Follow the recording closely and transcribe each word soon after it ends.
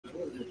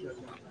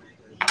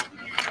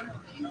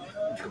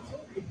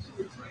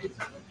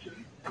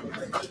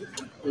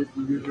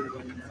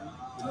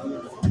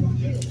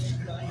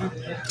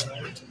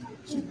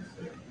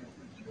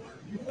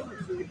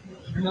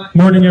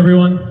Morning,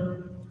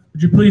 everyone.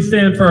 Would you please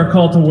stand for our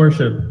call to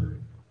worship?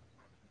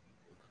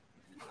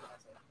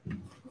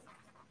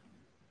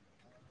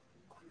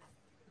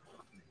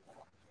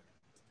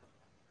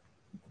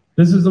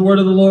 This is the word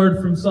of the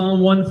Lord from Psalm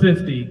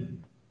 150.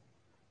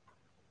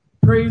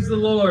 Praise the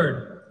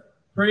Lord.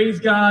 Praise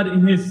God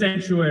in his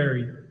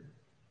sanctuary.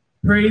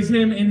 Praise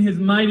him in his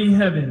mighty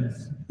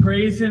heavens.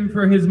 Praise him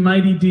for his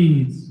mighty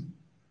deeds.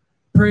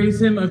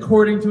 Praise him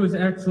according to his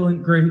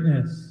excellent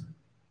greatness.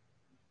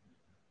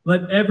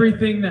 Let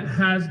everything that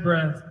has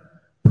breath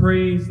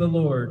praise the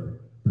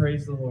Lord.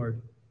 Praise the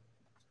Lord.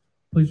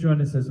 Please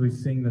join us as we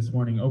sing this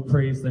morning. Oh,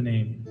 praise the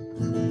name.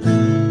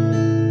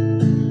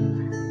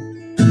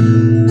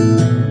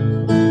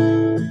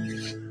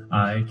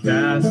 I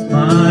cast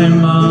my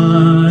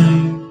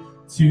mind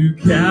to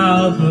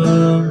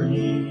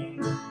Calvary,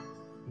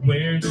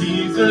 where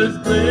Jesus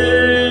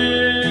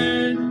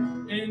bled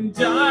and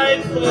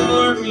died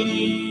for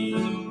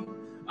me.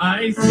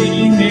 I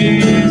see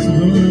his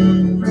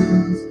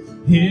wounds,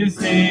 his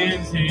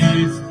hands,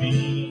 his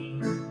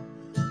feet,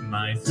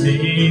 my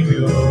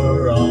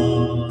Savior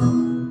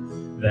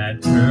on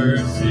that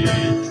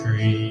cursed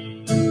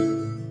tree.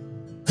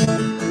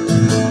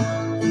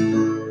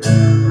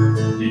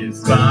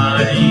 His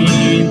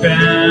body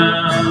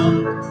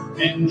bound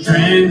and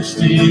drenched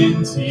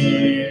in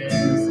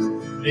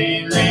tears,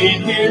 they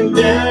laid him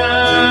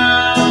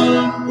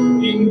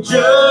down in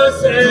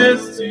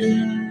Joseph's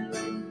tomb,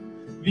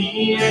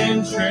 the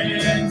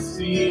entrance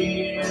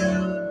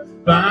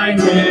sealed by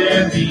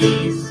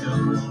heavy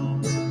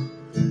stone,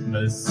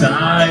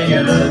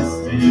 Messiah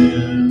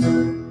still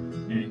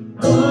and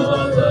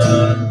all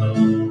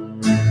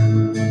alone.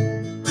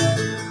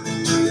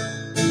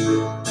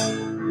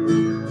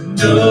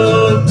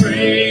 Oh,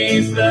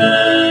 praise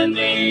the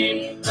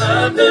name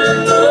of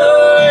the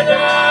Lord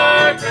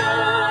our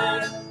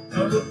God.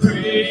 Oh,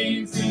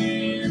 praise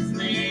his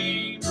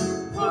name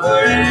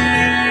forevermore.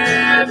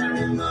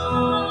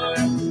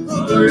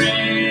 For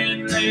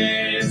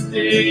endless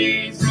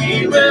days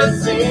we will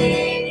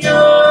sing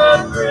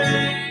your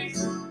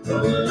praise.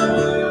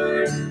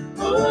 Oh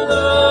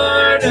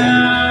Lord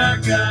our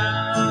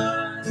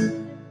God.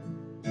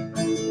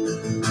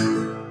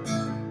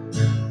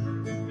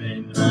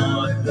 Then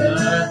on the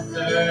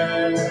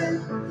third,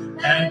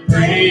 at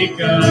break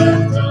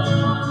of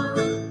dawn,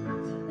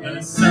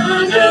 the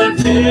Son of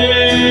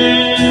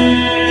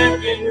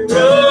Heaven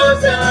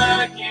rose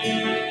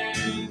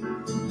again.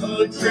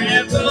 Oh,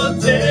 tremble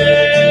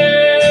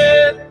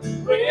death,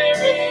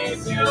 where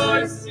is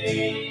your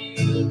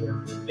sting?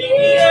 The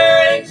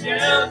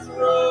angels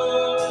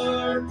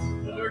roar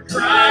for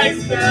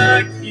Christ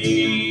the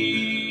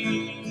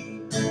King.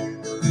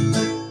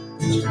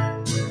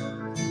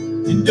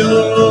 And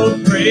oh,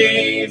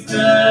 praise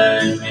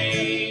the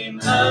name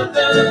of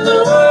the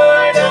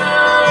Lord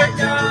our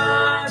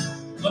God.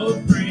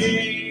 Oh,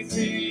 praise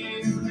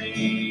his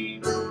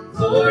name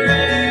forevermore.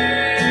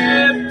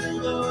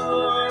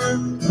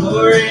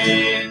 For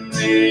in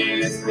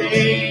this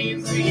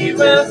days we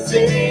will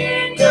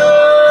sing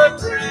your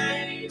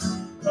praise.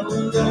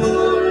 Oh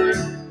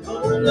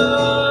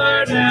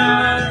Lord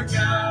our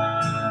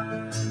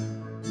God.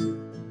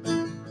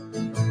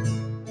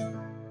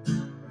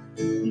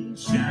 We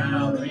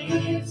shall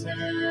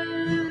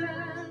return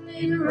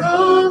in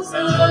robes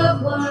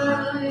of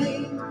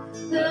white,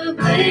 the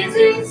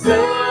blazing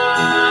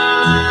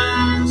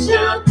sun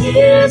shall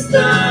pierce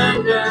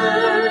the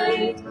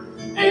night,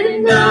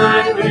 and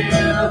I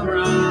will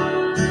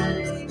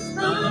rise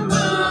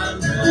among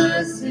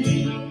the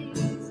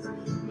saints,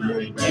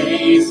 my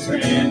gaze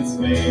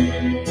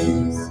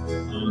transfixed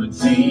on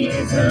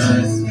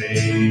Jesus'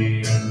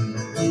 face.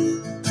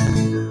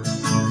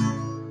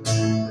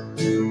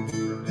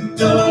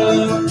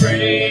 Oh,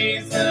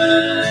 praise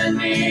the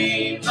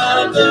name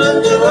of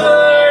the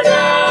Lord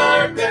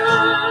our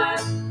God.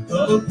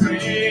 Oh,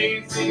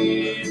 praise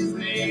his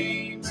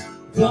name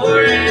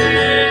forevermore.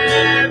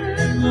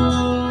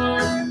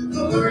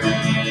 For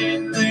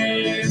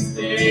endless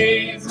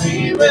days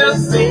we will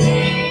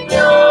sing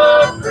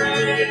your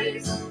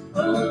praise.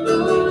 Oh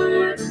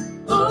Lord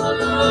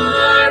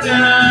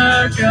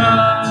our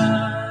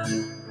God.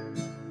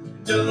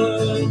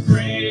 Oh,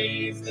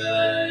 praise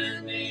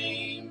the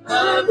name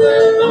of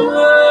the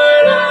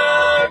Lord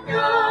our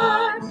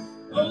God.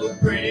 Oh,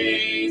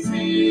 praise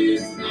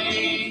his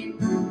name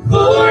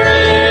forevermore.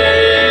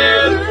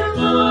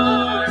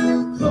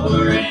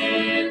 For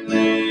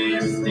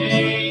endless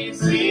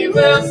days we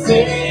will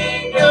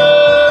sing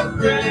your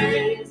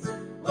praise.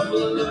 Oh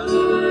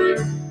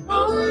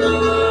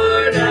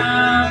Lord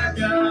our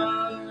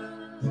God.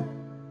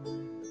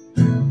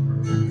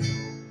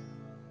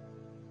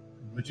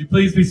 Would you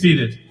please be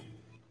seated?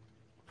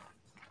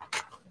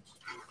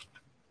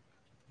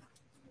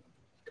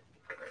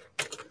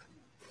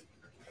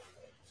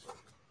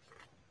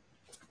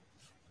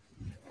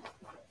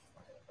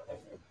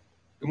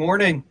 Good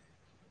morning.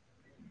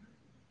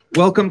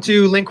 Welcome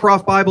to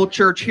Lincroft Bible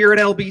Church. Here at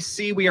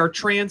LBC, we are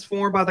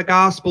transformed by the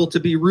gospel to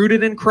be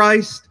rooted in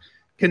Christ,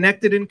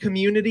 connected in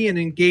community, and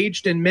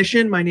engaged in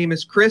mission. My name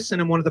is Chris,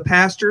 and I'm one of the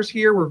pastors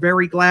here. We're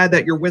very glad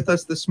that you're with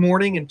us this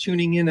morning and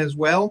tuning in as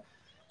well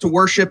to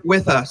worship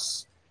with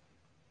us.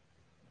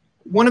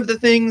 One of the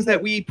things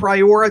that we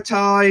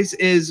prioritize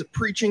is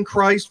preaching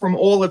Christ from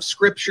all of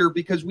Scripture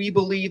because we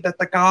believe that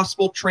the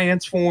gospel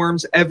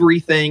transforms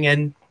everything.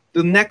 And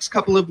the next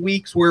couple of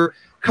weeks, we're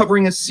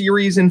covering a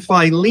series in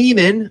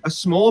Philemon, a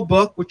small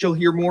book, which you'll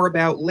hear more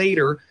about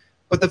later.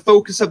 But the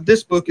focus of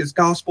this book is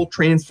gospel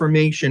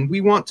transformation.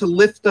 We want to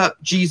lift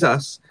up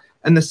Jesus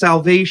and the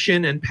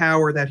salvation and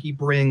power that he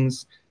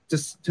brings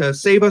to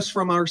save us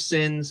from our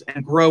sins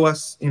and grow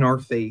us in our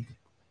faith.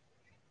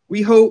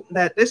 We hope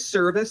that this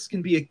service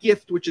can be a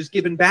gift which is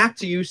given back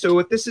to you. So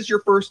if this is your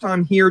first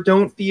time here,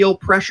 don't feel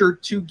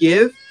pressured to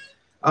give,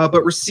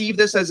 but receive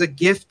this as a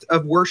gift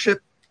of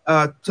worship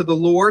to the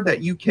Lord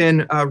that you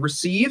can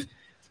receive.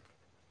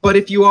 But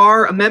if you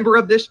are a member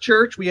of this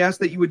church, we ask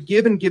that you would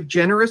give and give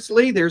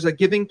generously. There's a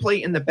giving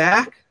plate in the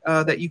back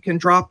that you can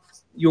drop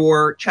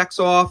your checks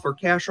off or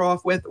cash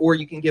off with, or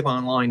you can give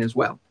online as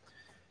well.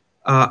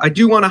 I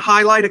do want to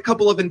highlight a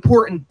couple of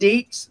important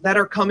dates that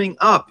are coming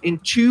up. In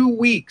 2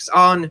 weeks,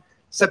 on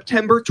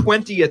September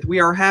 20th, we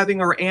are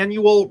having our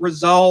annual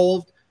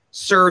Resolved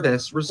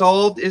service.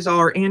 Resolved is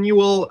our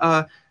annual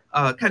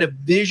kind of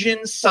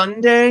vision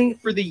Sunday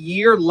for the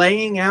year,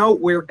 laying out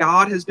where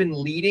God has been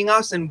leading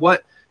us and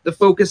what the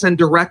focus and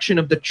direction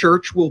of the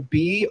church will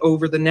be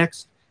over the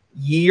next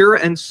year.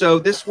 And so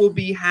this will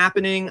be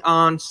happening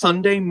on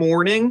Sunday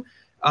morning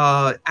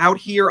out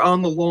here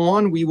on the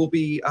lawn. We will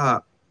be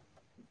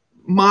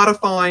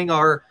modifying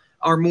our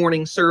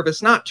morning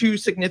service, not too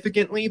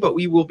significantly, but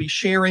we will be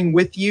sharing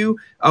with you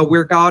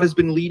where God has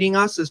been leading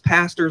us as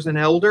pastors and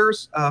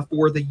elders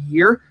for the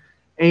year.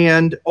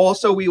 And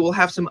also we will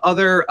have some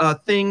other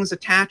things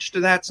attached to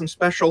that, some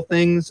special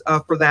things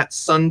for that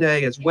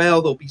Sunday as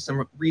well. There'll be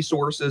some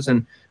resources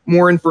and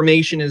more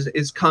information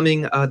is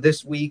coming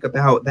this week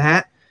about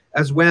that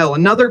as well.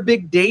 Another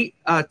big date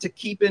to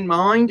keep in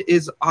mind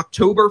is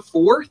October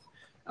 4th.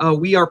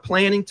 We are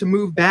planning to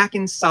move back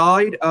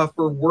inside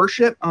for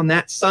worship on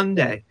that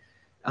Sunday.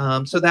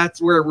 So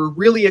that's where we're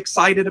really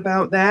excited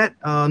about that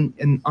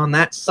and on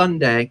that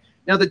Sunday.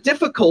 Now, the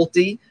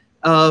difficulty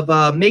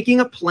of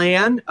making a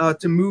plan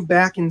to move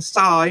back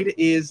inside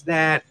is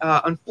that,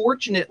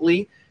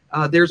 unfortunately,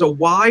 there's a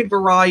wide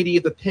variety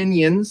of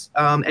opinions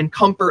and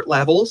comfort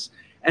levels.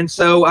 And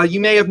so you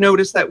may have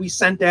noticed that we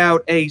sent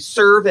out a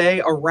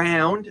survey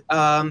around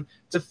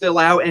to fill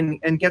out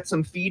and get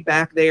some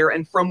feedback there.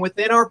 And from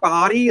within our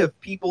body of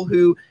people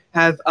who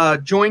have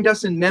joined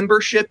us in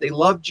membership, they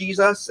love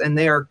Jesus and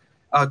they are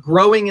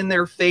growing in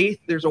their faith.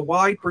 There's a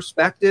wide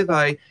perspective.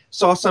 I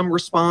saw some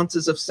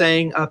responses of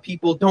saying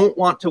people don't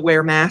want to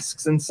wear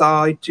masks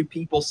inside, to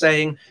people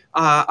saying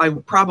I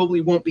probably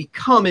won't be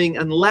coming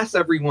unless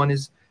everyone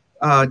is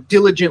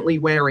diligently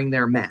wearing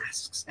their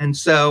masks. And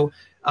so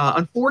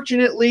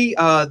unfortunately,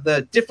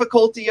 the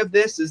difficulty of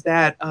this is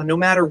that no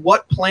matter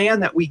what plan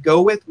that we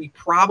go with, we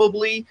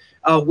probably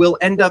will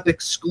end up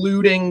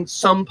excluding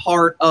some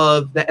part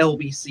of the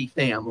LBC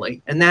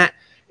family. And that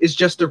is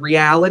just a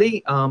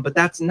reality, but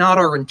that's not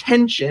our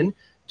intention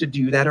to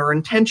do that. Our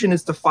intention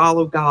is to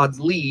follow God's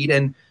lead.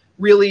 And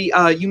really,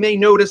 you may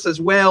notice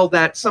as well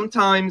that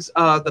sometimes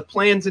the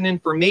plans and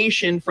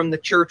information from the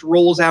church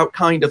rolls out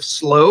kind of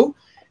slow.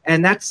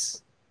 And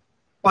that's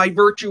by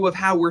virtue of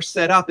how we're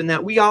set up, and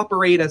that we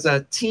operate as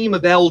a team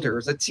of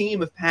elders, a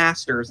team of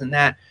pastors, and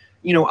that,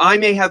 you know, I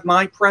may have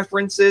my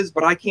preferences,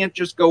 but I can't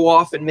just go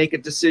off and make a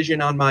decision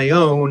on my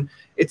own.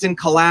 It's in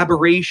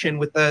collaboration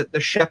with the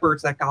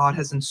shepherds that God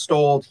has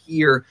installed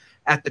here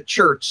at the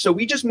church. So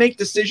we just make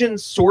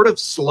decisions sort of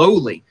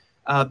slowly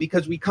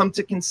because we come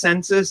to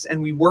consensus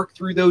and we work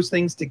through those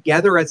things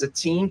together as a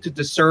team to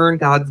discern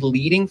God's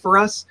leading for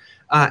us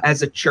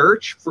as a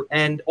church.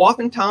 And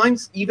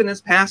oftentimes, even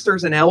as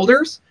pastors and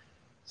elders,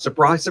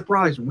 surprise,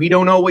 surprise, we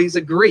don't always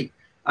agree.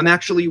 I'm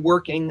actually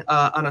working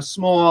on a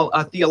small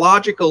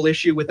theological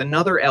issue with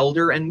another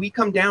elder, and we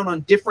come down on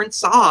different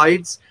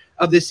sides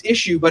of this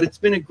issue, but it's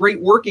been a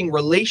great working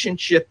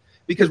relationship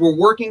because we're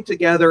working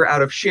together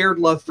out of shared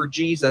love for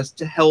Jesus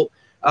to help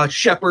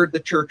shepherd the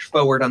church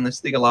forward on this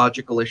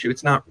theological issue.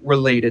 It's not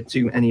related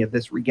to any of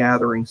this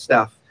regathering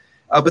stuff,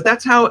 but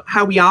that's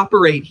how we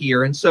operate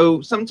here. And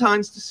so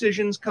sometimes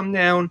decisions come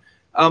down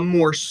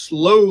more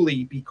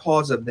slowly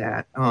because of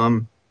that.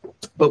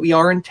 But we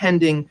are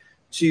intending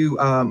to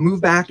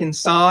move back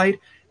inside,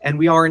 and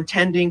we are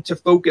intending to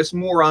focus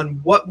more on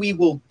what we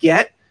will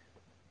get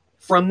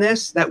from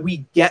this, that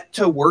we get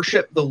to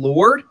worship the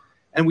Lord.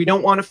 And we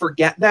don't want to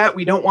forget that.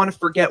 We don't want to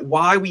forget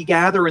why we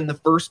gather in the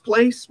first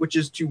place, which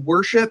is to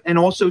worship and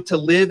also to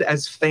live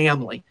as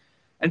family.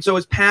 And so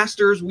as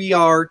pastors, we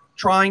are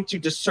trying to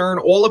discern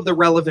all of the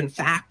relevant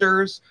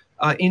factors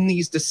in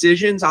these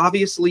decisions.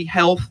 Obviously,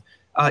 health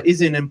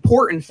is an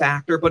important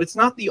factor, but it's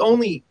not the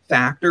only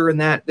factor in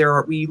that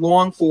we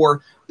long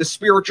for the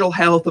spiritual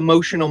health,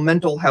 emotional,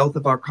 mental health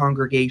of our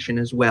congregation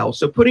as well.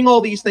 So putting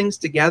all these things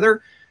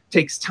together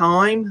takes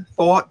time,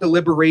 thought,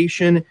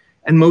 deliberation,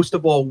 and most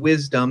of all,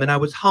 wisdom. And I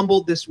was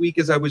humbled this week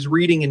as I was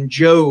reading in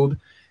Job.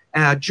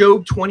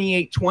 Job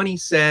 28:20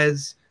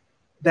 says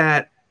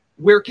that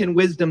where can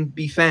wisdom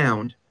be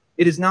found?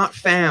 It is not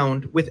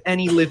found with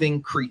any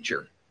living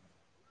creature,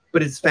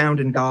 but it's found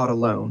in God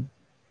alone.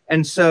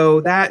 And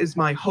so that is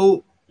my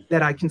hope,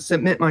 that I can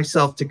submit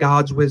myself to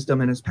God's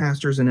wisdom. And as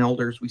pastors and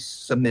elders, we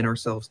submit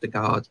ourselves to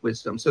God's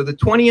wisdom. So the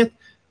 20th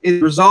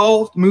is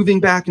resolved. Moving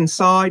back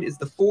inside is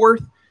the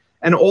 4th.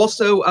 And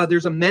also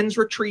there's a men's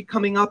retreat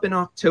coming up in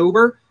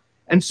October.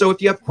 And so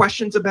if you have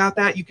questions about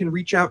that, you can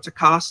reach out to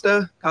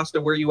Costa. Costa,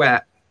 where are you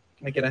at?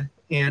 Can I get a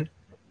hand?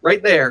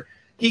 Right there.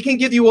 He can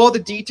give you all the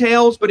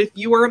details, but if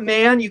you are a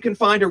man, you can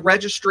find a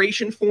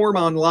registration form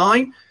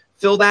online.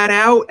 Fill that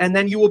out, and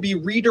then you will be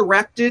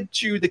redirected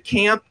to the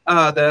camp,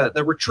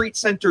 the retreat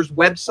center's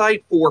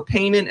website for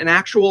payment and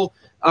actual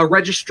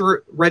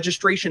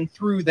registration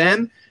through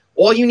them.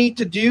 All you need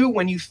to do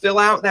when you fill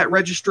out that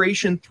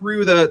registration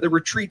through the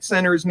retreat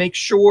center is make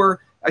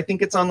sure, I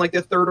think it's on like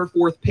the 3rd or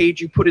 4th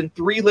page, you put in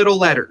 3 little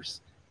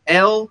letters,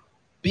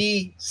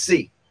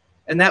 LBC.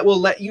 And that will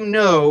let you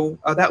know,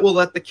 that will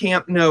let the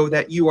camp know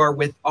that you are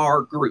with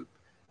our group.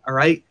 All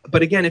right.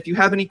 But again, if you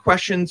have any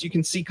questions, you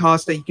can see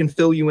Costa. He can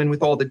fill you in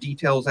with all the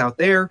details out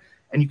there,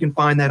 and you can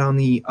find that on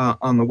the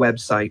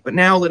website. But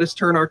now let us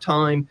turn our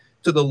time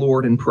to the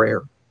Lord in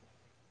prayer.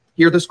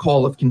 Hear this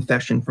call of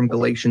confession from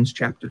Galatians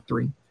chapter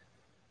 3.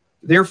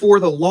 Therefore,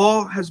 the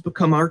law has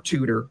become our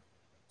tutor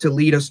to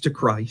lead us to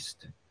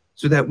Christ,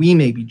 so that we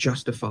may be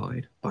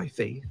justified by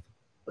faith.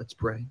 Let's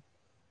pray.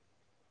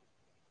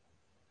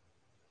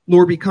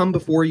 Lord, we come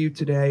before you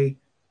today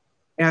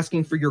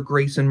asking for your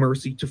grace and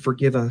mercy to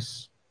forgive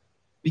us,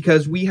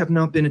 because we have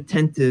not been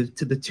attentive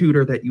to the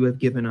tutor that you have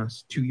given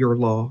us, to your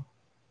law.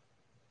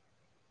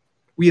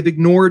 We have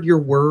ignored your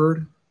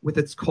word with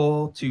its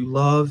call to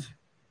love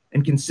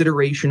and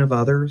consideration of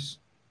others.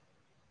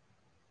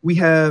 We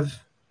have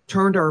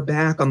turned our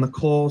back on the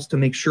calls to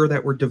make sure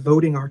that we're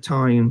devoting our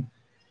time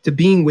to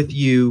being with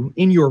you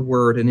in your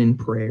word and in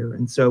prayer.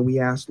 And so we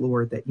ask,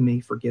 Lord, that you may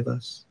forgive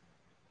us.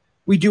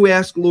 We do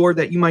ask, Lord,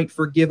 that you might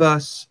forgive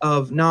us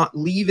of not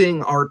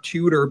leaving our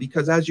tutor,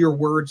 because as your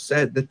word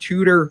said, the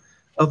tutor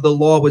of the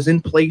law was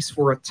in place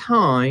for a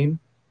time,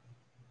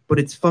 but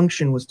its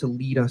function was to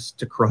lead us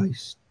to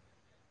Christ.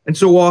 And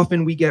so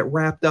often we get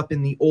wrapped up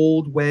in the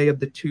old way of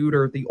the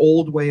tutor, the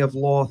old way of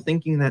law,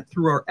 thinking that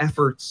through our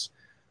efforts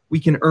we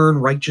can earn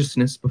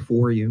righteousness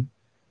before you,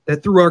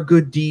 that through our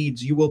good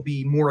deeds you will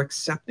be more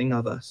accepting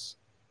of us.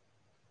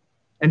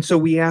 And so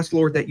we ask,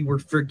 Lord, that you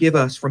would forgive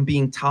us from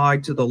being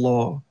tied to the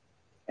law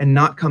and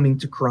not coming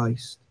to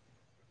Christ.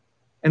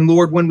 And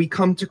Lord, when we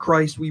come to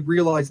Christ, we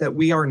realize that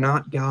we are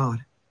not God,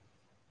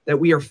 that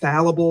we are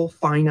fallible,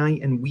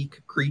 finite, and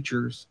weak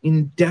creatures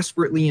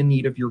desperately in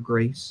need of your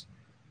grace.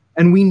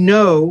 And we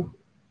know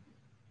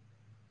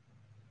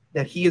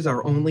that he is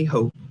our only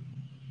hope.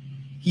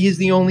 He is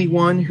the only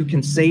one who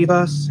can save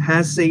us,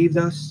 has saved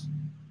us,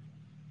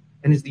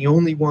 and is the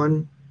only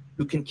one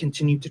who can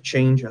continue to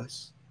change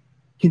us,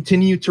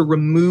 continue to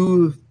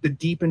remove the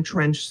deep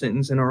entrenched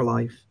sins in our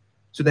life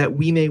so that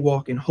we may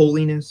walk in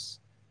holiness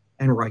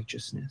and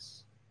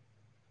righteousness.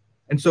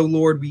 And so,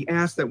 Lord, we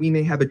ask that we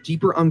may have a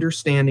deeper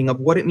understanding of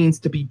what it means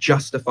to be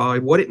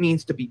justified, what it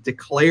means to be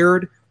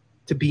declared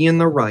to be in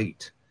the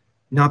right,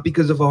 not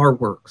because of our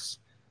works,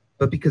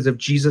 but because of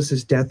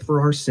Jesus' death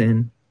for our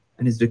sin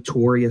and his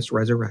victorious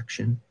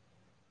resurrection.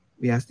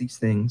 We ask these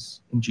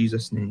things in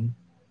Jesus' name.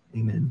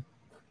 Amen.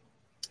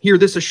 Hear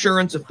this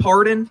assurance of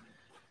pardon.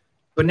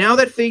 But now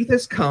that faith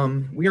has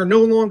come, we are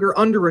no longer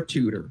under a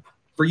tutor,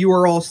 for you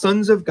are all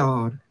sons of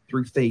God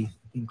through faith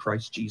in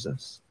Christ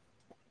Jesus.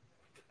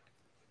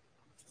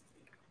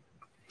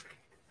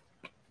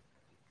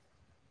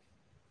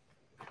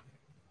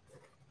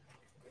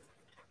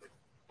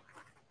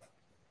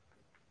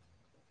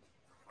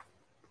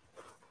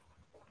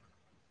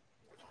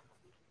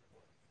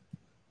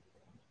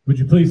 Would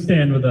you please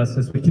stand with us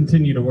as we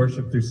continue to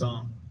worship through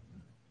song?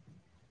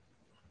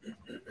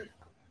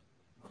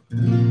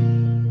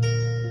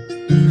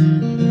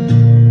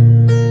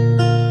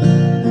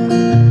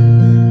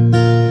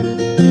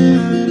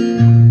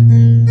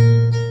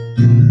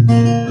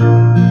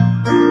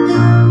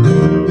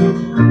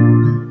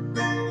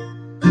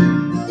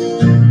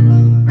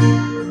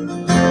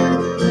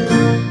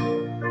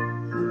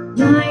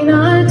 Mine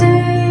are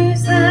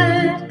days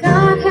that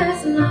God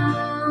has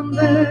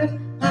numbered.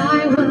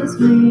 I was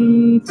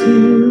made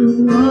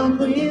to walk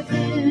with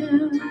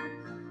him.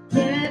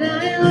 Yet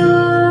I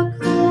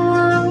look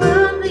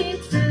forward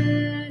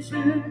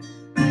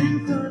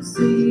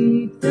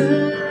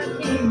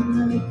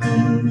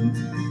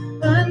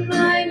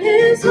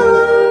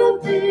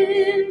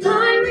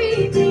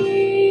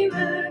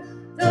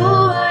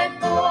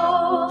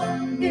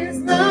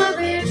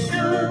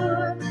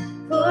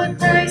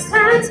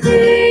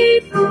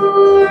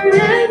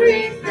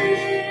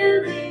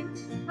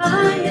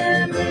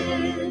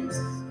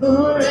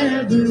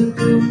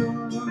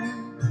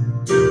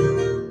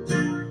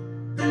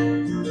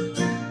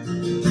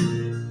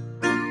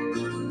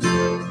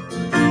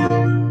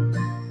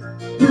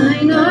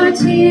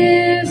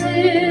tears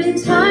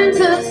in times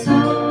of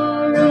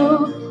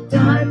sorrow,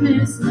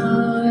 darkness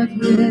not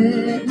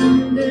yet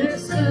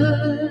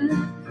understood.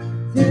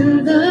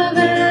 Through the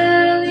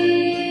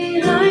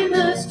valley I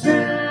must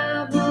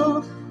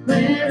travel,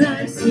 where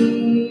I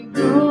see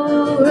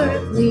no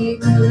earthly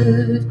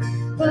good.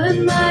 But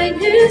mine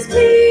is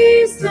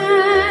peace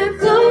that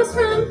flows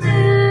from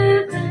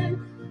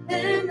heaven,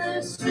 and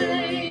the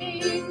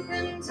strength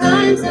in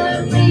times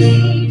of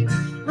need.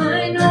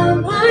 I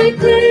know my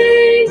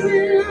pain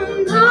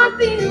will not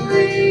be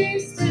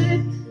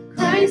wasted.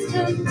 Christ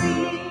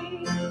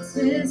completes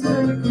his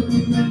work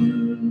in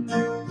me.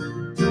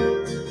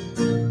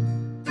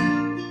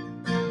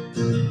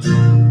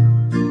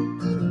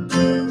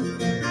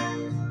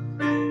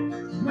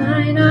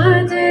 Mine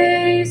are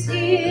days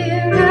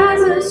here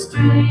as a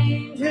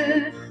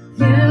stranger,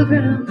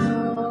 pilgrim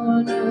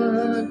on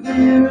a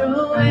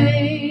narrow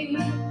way.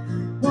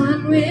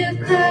 One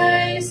with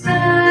Christ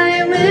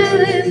I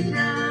will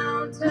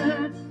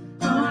encounter,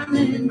 arm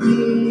and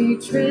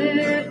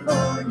hatred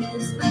for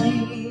his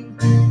name.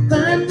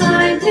 But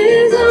mine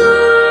is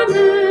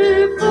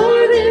honor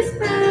for this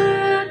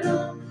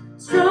battle,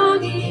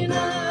 strong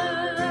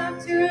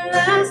enough to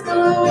last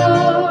the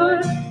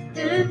war.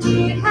 And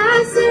he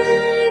has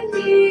said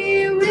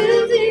he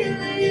will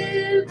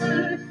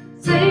deliver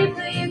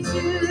safely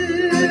to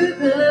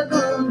the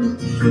golden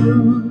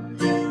shore.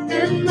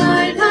 And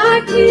mine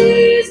are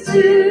keys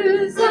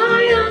to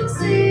Zion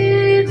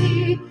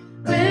city,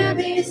 where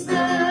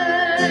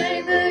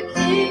beside the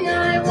King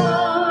I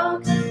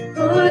walk.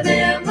 For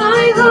there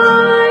my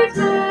heart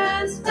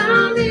has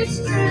found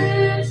its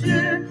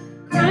treasure.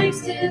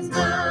 Christ is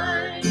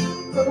mine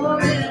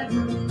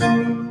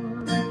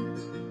forevermore.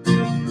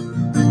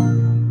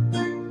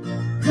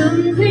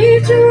 Come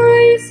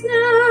rejoice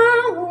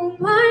now, O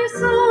my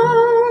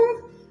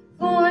soul,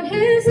 for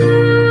his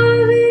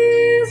love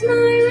is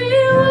my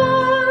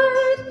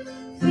reward.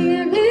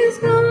 Fear is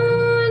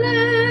gone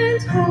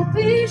and hope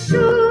is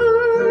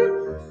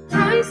sure.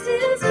 Christ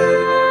is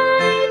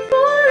mine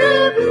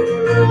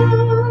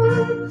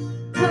forevermore.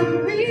 Come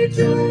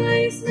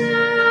rejoice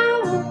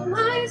now, O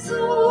my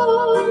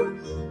soul,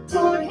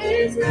 for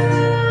his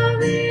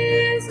love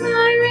is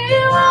my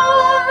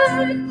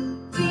reward.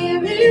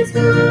 Fear is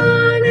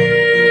gone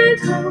and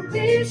hope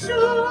is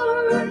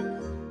sure.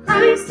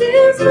 Christ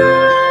is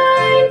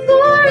mine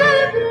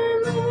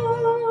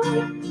forevermore.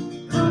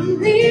 Come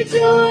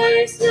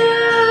rejoice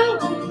now,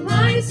 O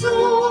my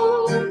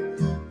soul,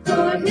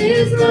 for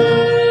his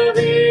love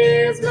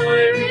is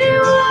my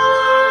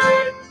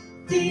reward.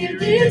 Fear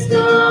is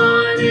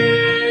gone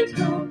and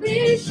hope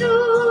is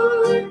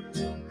sure.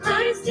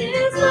 Christ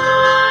is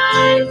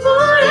mine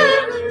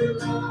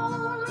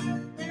forevermore.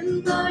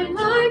 And mine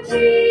are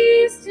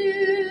keys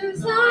to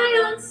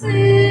Zion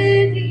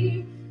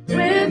city,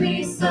 where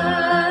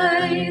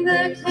beside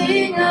the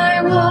King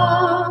I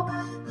walk.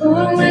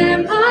 For where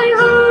my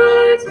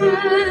heart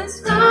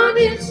has found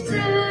its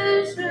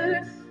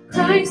treasure,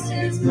 Christ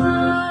is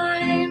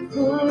mine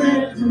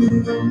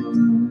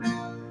forevermore.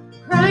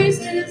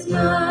 Christ is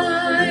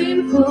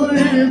mine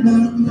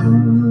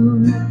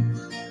forevermore.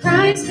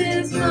 Christ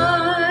is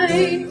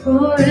mine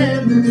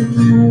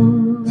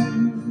forevermore.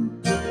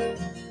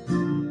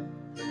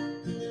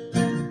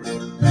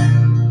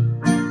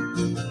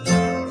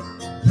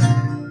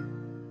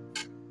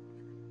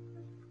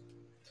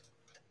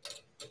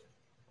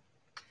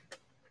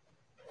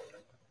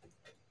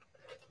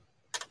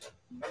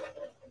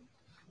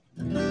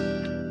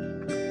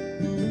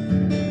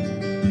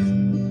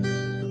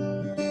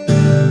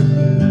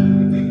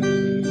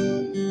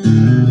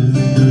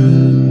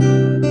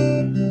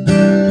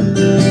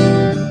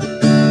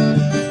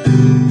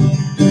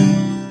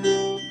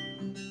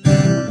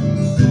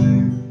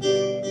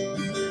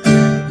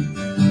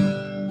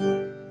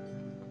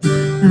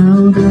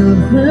 Out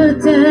of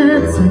the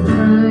depths I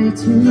cry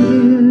to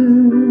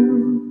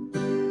you.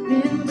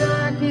 In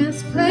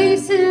darkest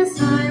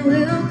places I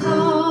will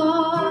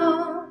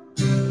call.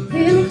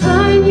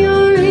 Incline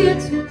your ear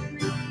to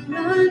me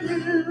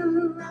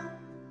anew,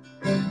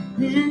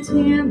 and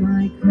hear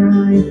my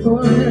cry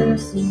for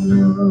mercy,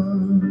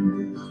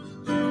 Lord.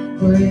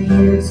 Were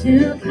you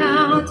to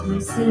count my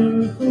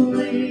sinful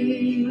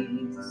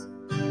ways,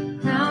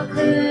 how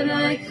could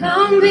I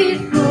come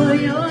before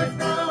your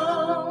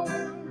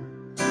throne?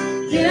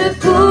 If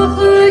full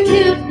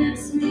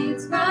forgiveness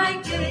meets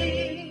my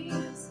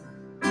gaze,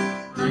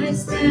 I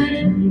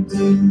stand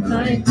redeemed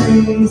by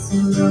grace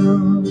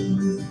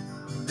alone.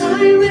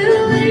 I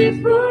will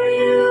wait for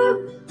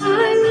you,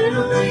 I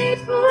will wait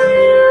for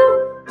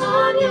you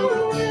on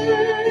your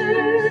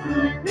word.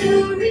 I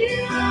will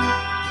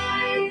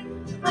rely,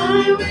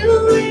 I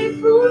will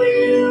wait for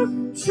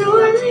you,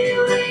 surely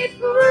wait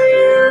for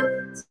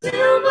you,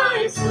 till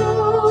my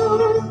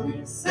soul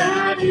is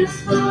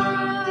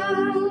satisfied.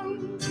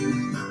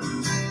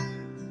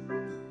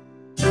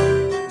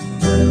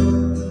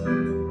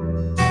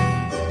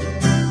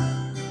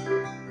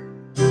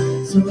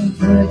 So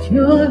put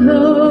your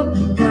hope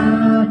in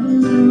God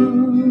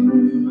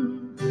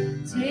alone.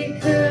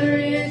 Take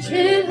courage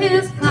in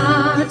his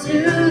power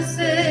to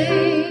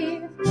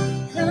save,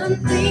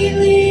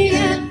 completely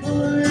and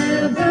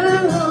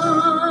forever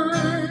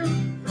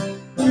one.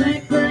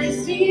 Like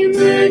Christ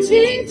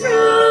emerging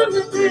from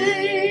the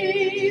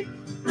grave,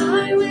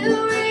 I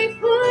will wait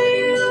for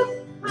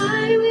you,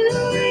 I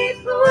will wait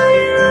for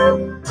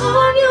you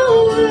on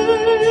your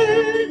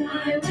word.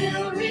 I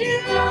will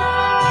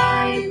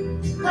rely,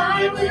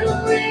 I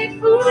will wait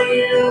for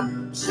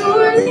you,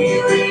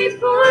 surely wait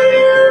for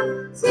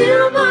you,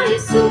 till my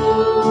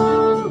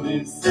soul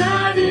is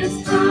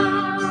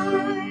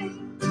satisfied.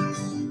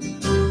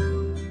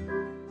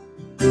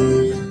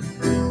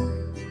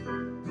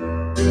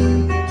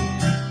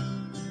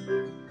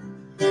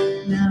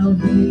 Now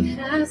he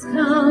has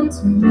come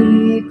to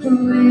make a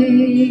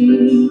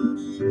way,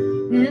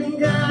 and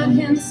God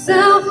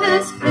himself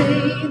has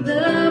paid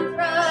the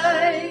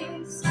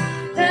price,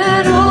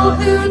 that all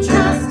who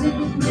trust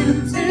in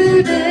him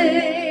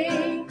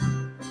today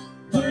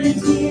find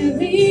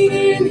healing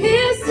in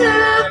his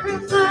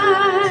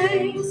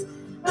sacrifice.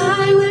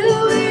 I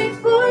will wait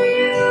for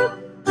you,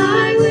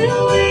 I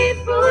will wait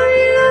for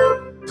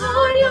you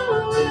on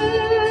your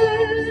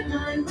word.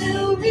 I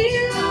will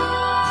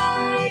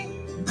rely,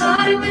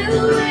 I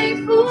will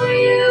wait for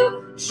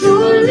you,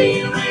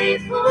 surely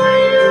wait for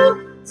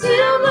you,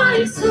 till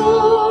my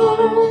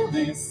soul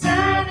is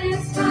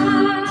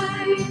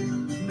satisfied.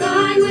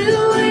 I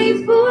will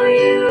wait for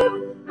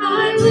you,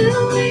 I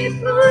will wait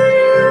for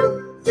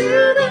you,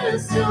 through the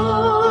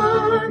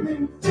storm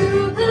and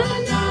through the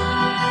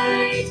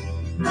night.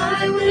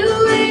 I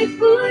will wait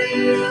for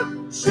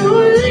you,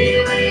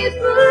 surely wait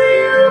for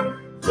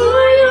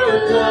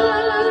your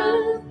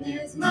love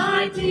is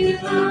my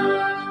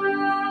delight.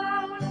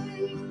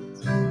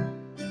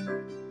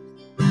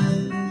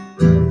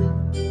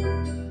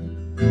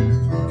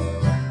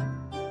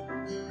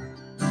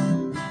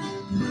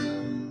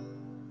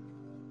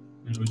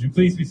 And would you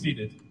please be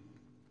seated?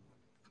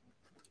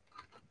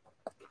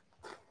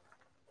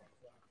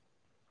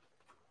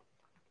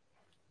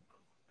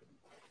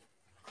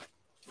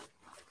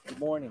 Good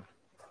morning.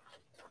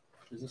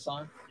 Is this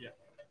on? Yeah.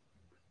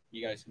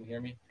 You guys can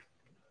hear me?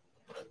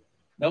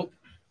 Nope.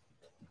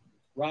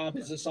 Rob,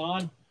 is this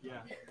on? Yeah.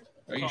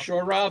 Are you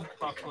sure, Rob?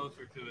 Talk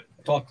closer to it.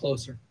 Talk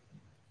closer.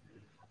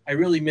 I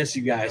really miss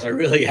you guys. I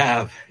really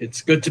have.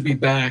 It's good to be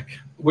back.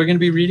 We're going to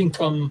be reading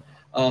from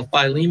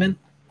Philemon.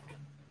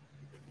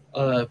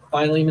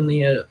 Philemon,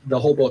 the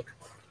whole book.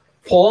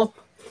 Paul,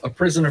 a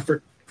prisoner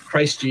for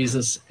Christ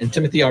Jesus, and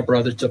Timothy, our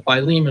brother, to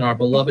Philemon, our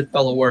beloved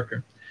fellow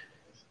worker,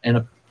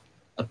 and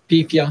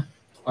Apphia,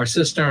 our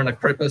sister, and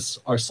Agrippus,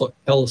 our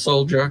fellow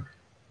soldier,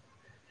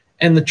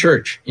 and the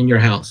church in your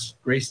house.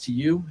 Grace to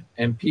you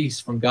and peace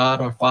from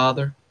God our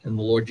Father and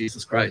the Lord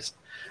Jesus Christ.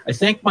 I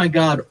thank my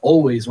God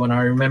always when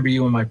I remember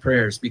you in my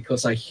prayers,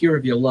 because I hear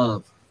of your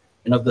love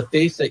and of the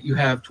faith that you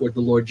have toward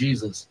the Lord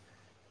Jesus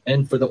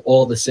and for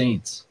all the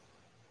saints.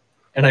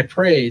 And I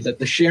pray that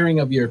the sharing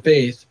of your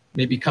faith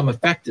may become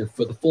effective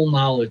for the full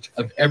knowledge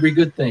of every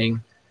good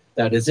thing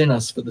that is in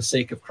us for the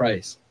sake of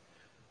Christ.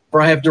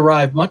 For I have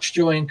derived much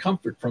joy and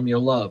comfort from your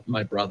love,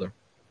 my brother,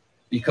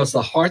 because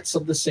the hearts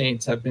of the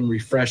saints have been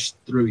refreshed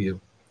through you.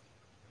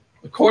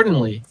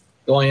 Accordingly,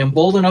 though I am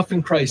bold enough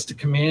in Christ to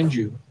command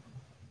you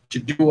to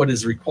do what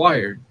is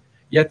required,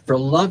 yet for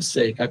love's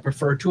sake I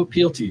prefer to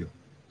appeal to you.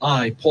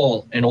 I,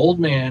 Paul, an old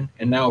man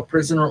and now a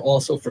prisoner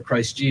also for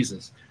Christ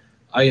Jesus,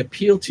 I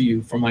appeal to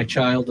you for my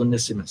child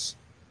Onesimus,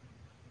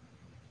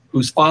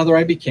 whose father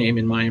I became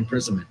in my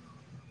imprisonment.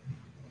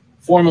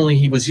 Formerly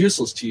he was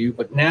useless to you,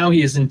 but now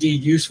he is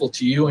indeed useful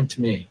to you and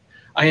to me.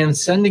 I am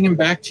sending him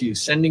back to you,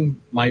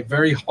 sending my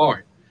very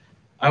heart.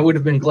 I would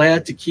have been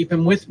glad to keep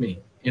him with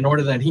me in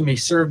order that he may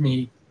serve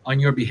me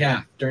on your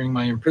behalf during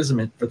my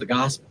imprisonment for the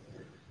gospel.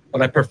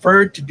 But I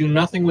preferred to do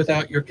nothing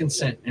without your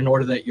consent, in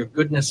order that your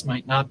goodness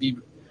might not be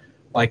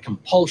by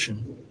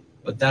compulsion,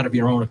 but that of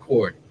your own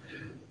accord.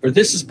 For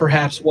this is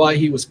perhaps why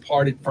he was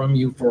parted from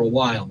you for a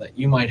while, that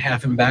you might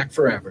have him back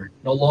forever,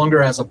 no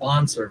longer as a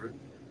bondservant,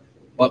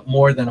 but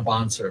more than a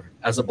bondservant,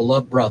 as a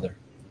beloved brother,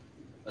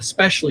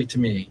 especially to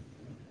me,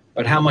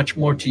 but how much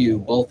more to you,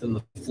 both in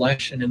the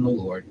flesh and in the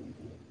Lord.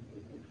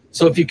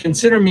 So if you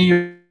consider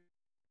me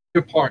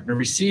your partner,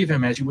 receive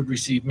him as you would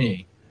receive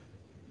me.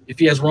 If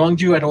he has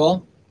wronged you at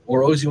all,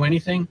 or owes you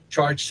anything,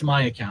 charge to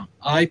my account.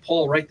 I,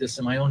 Paul, write this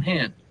in my own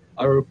hand.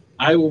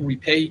 I will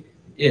repay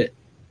it,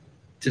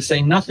 to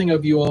say nothing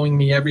of you owing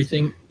me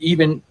everything,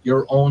 even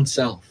your own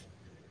self.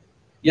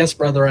 Yes,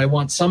 brother, I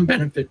want some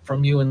benefit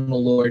from you in the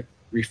Lord.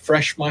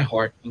 Refresh my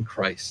heart in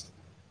Christ.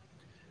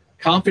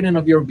 Confident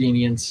of your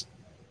obedience,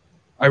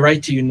 I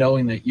write to you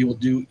knowing that you will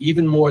do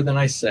even more than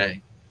I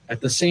say.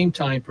 At the same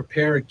time,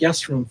 prepare a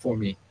guest room for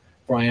me,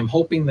 for I am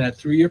hoping that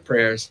through your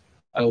prayers,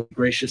 I will be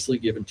graciously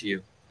given to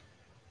you.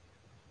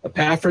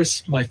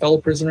 Epaphras, my fellow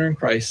prisoner in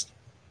Christ,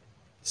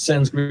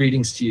 sends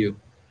greetings to you,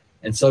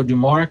 and so do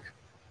Mark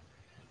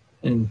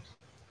and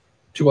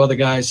two other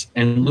guys,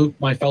 and Luke,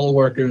 my fellow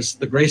workers.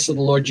 The grace of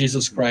the Lord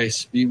Jesus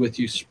Christ be with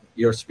you,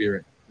 your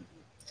spirit.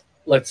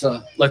 Let's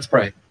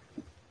pray.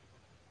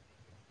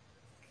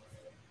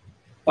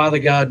 Father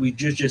God, we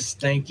just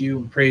thank you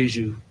and praise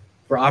you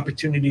for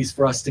opportunities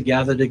for us to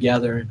gather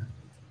together in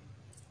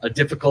a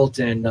difficult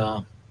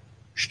and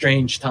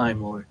strange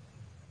time, Lord.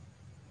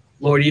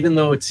 Lord, even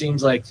though it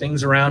seems like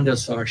things around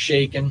us are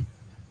shaken,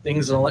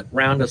 things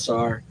around us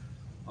are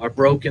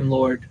broken,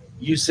 Lord,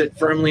 you sit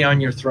firmly on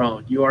your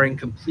throne. You are in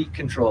complete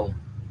control.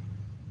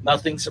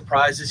 Nothing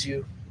surprises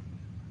you.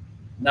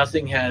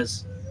 Nothing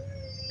has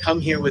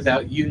come here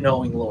without you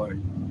knowing,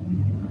 Lord.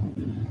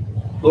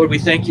 Lord, we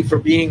thank you for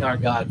being our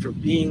God, for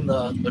being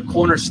the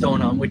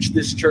cornerstone on which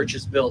this church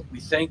is built. We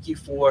thank you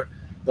for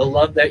the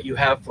love that you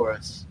have for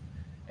us.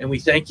 And we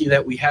thank you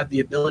that we have the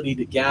ability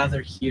to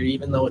gather here,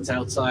 even though it's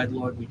outside,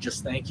 Lord. We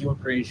just thank you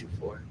and praise you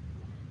for it.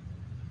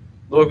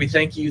 Lord, we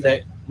thank you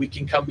that we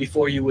can come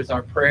before you with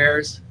our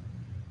prayers.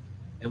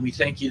 And we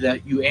thank you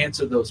that you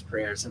answer those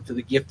prayers and for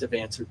the gift of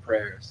answered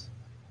prayers.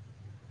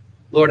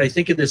 Lord, I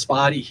think of this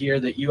body here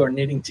that you are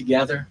knitting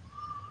together.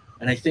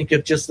 And I think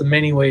of just the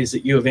many ways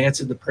that you have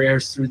answered the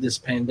prayers through this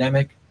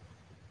pandemic.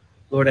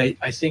 Lord, I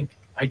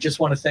just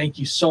want to thank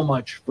you so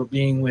much for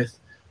being with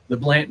the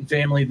Blanton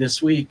family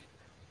this week,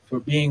 for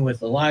being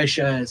with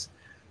Elisha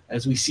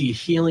as we see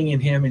healing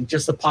in him and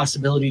just the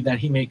possibility that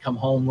he may come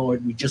home,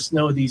 Lord. We just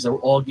know these are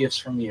all gifts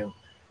from you.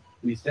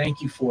 We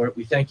thank you for it.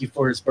 We thank you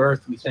for his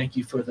birth. We thank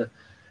you for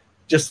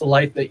just the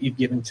life that you've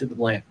given to the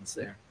Blantons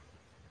there.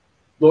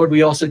 Lord,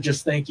 we also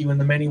just thank you in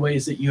the many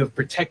ways that you have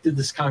protected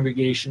this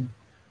congregation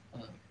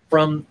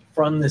from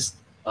this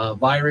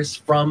virus,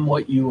 from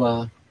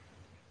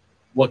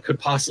what could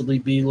possibly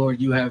be,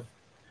 Lord. You have,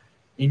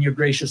 in your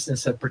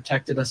graciousness, have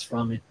protected us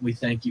from it. We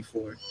thank you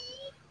for it.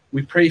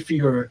 We pray for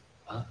your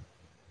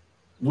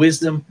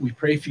wisdom. We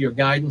pray for your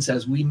guidance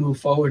as we move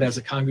forward as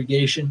a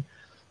congregation.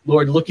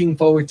 Lord, looking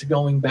forward to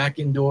going back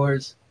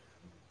indoors.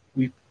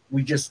 We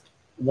just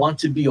want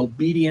to be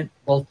obedient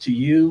both to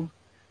you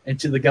and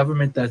to the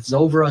government that's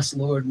over us,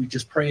 Lord. We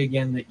just pray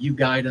again that you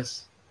guide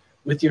us.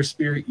 With your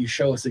spirit, you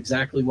show us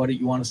exactly what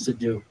you want us to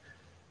do.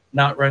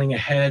 Not running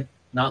ahead,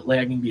 not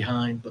lagging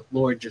behind, but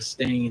Lord, just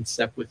staying in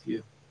step with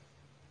you.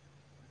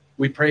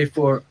 We pray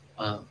for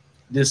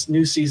this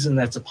new season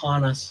that's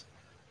upon us.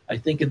 I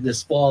think of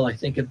this fall. I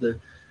think of the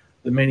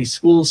many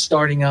schools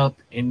starting up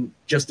in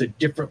just a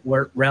different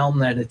realm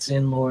that it's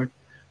in, Lord.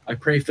 I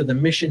pray for the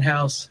mission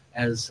house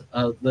as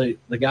the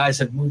guys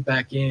have moved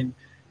back in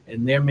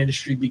and their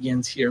ministry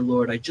begins here,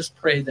 Lord. I just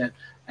pray that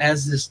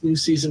as this new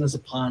season is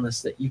upon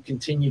us, that you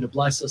continue to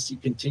bless us, you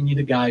continue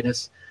to guide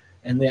us,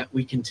 and that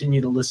we continue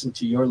to listen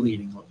to your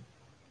leading, Lord.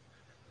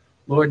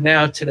 Lord,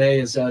 now today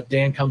as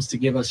Dan comes to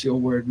give us your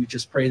word, we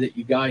just pray that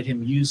you guide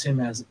him, use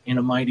him as in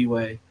a mighty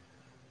way.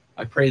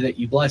 I pray that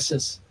you bless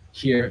us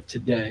here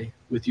today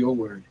with your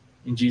word.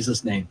 In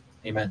Jesus' name,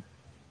 amen.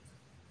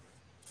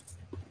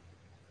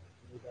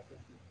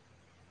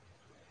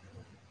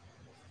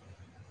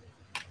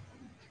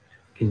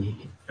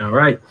 All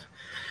right.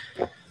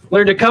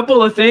 Learned a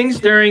couple of things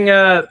during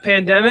a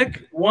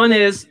pandemic. One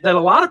is that a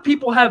lot of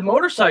people have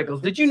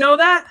motorcycles. Did you know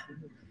that?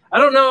 I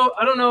don't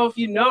know if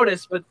you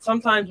noticed, but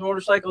sometimes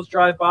motorcycles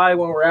drive by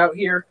when we're out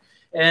here,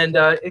 and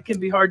it can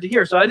be hard to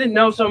hear. So I didn't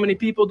know so many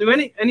people. Do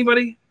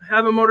anybody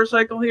have a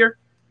motorcycle here?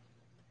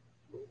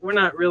 We're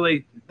not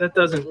really. That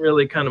doesn't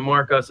really kind of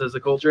mark us as a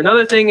culture.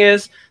 Another thing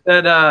is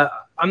that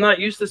I'm not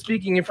used to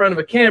speaking in front of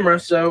a camera,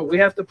 so we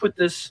have to put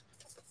this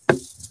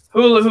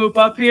hula hoop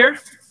up here.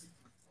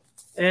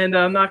 And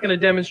I'm not going to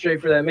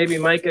demonstrate for that. Maybe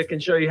Micah can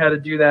show you how to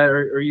do that,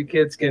 or you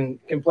kids can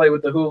play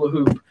with the hula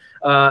hoop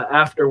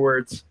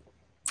afterwards.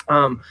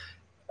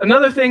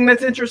 Another thing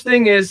that's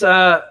interesting is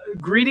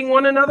greeting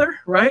one another,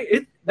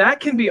 right? That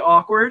can be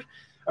awkward.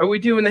 Are we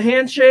doing the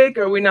handshake?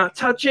 Are we not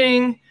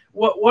touching?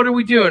 What are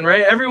we doing,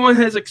 right? Everyone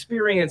has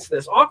experienced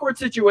this. Awkward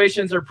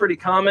situations are pretty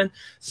common.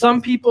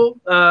 Some people,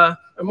 or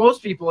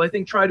most people, I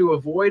think, try to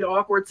avoid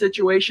awkward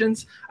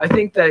situations. I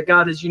think that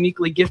God has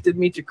uniquely gifted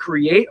me to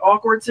create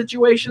awkward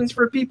situations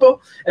for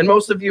people, and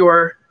most of you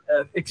are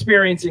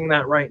experiencing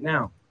that right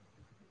now.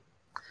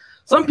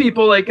 Some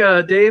people, like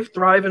Dave,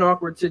 thrive in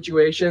awkward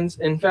situations.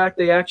 In fact,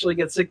 they actually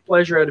get sick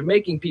pleasure out of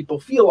making people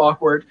feel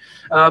awkward.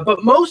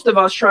 But most of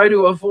us try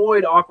to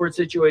avoid awkward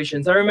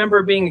situations. I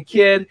remember being a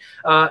kid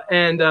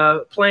and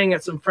playing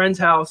at some friend's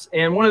house.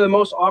 And one of the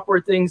most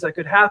awkward things that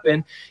could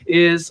happen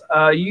is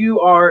you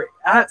are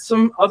at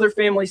some other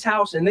family's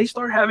house and they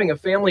start having a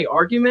family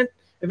argument.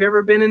 Have you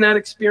ever been in that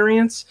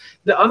experience?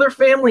 The other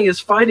family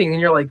is fighting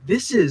and you're like,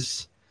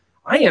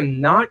 I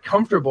am not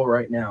comfortable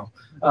right now.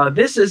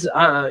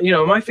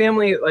 My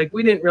family, like,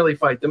 we didn't really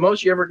fight. The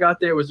most you ever got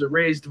there was a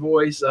raised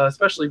voice,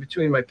 especially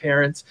between my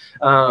parents.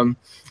 And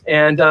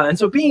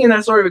so being in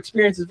that sort of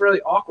experience is really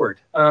awkward.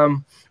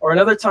 Or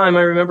another time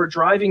I remember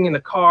driving in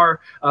a car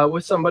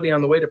with somebody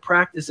on the way to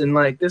practice. And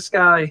like this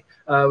guy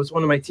was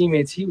one of my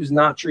teammates. He was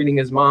not treating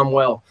his mom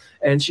well.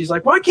 And she's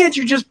like, why can't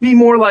you just be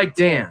more like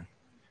Dan?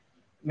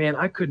 Man,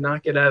 I could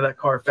not get out of that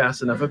car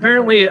fast enough.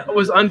 Apparently it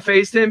was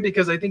unfazed him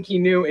because I think he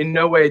knew in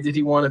no way did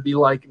he want to be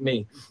like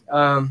me.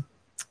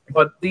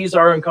 but these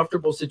are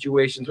uncomfortable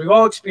situations. We've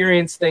all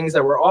experienced things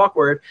that were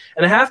awkward,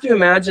 and I have to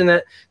imagine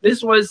that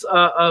this was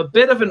a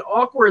bit of an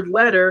awkward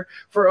letter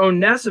for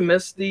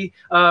Onesimus, the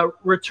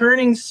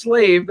returning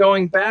slave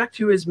going back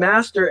to his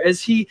master,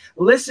 as he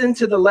listened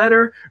to the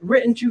letter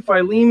written to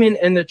Philemon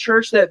and the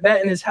church that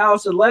met in his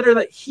house, a letter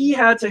that he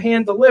had to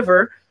hand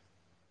deliver,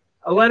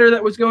 a letter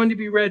that was going to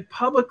be read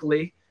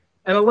publicly,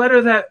 and a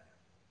letter that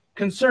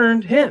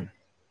concerned him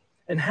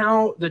and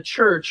how the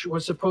church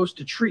was supposed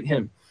to treat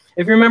him.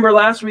 If you remember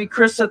last week,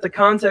 Chris set the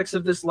context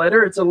of this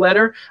letter. It's a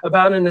letter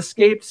about an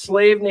escaped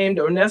slave named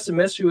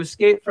Onesimus who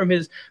escaped from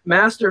his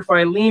master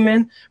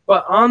Philemon,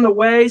 but on the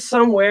way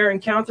somewhere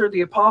encountered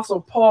the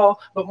Apostle Paul,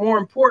 but more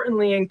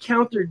importantly,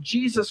 encountered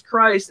Jesus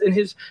Christ and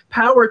his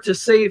power to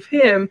save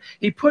him.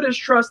 He put his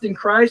trust in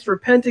Christ,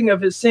 repenting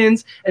of his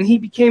sins, and he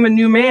became a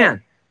new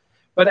man.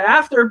 But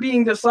after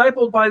being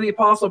discipled by the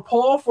Apostle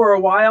Paul for a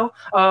while,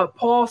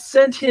 Paul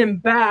sent him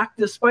back,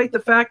 despite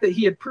the fact that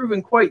he had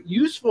proven quite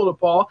useful to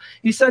Paul.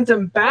 He sent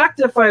him back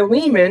to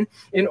Philemon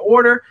in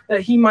order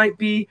that he might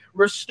be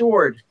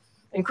restored.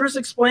 And Chris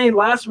explained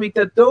last week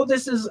that though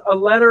this is a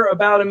letter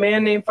about a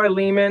man named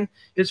Philemon,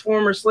 his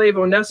former slave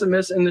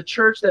Onesimus, and the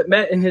church that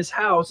met in his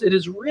house, it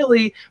is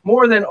really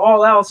more than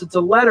all else. It's a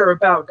letter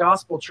about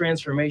gospel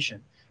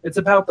transformation. It's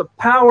about the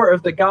power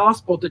of the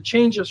gospel to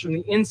change us from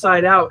the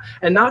inside out,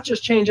 and not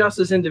just change us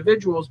as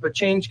individuals, but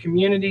change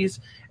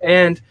communities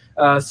and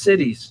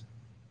cities.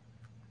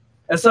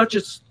 As such,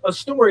 it's a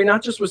story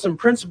not just with some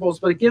principles,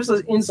 but it gives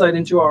us insight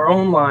into our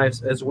own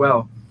lives as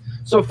well.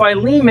 So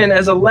Philemon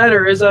as a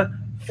letter is a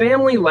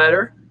family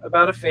letter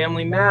about a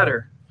family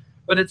matter,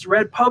 but it's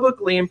read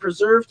publicly and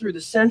preserved through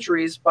the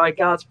centuries by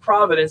God's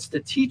providence to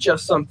teach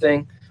us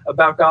something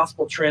about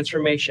gospel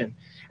transformation.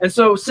 And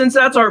so since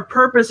that's our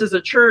purpose as a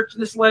church,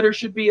 this letter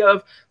should be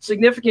of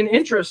significant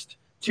interest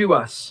to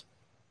us.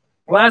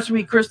 Last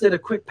week, Chris did a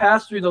quick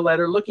pass through the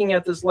letter, looking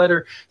at this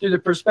letter through the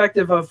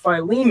perspective of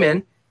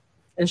Philemon,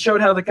 and showed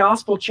how the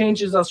gospel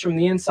changes us from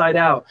the inside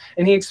out.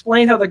 And he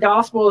explained how the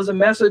gospel is a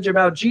message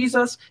about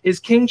Jesus, his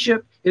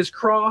kingship, his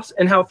cross,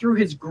 and how through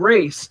his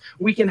grace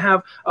we can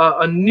have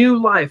a new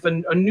life,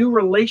 a new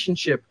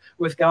relationship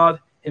with God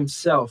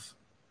himself.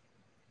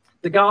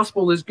 The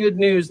gospel is good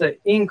news that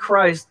in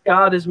Christ,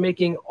 God is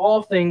making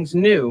all things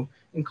new,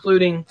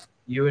 including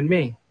you and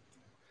me.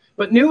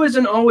 But new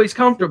isn't always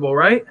comfortable,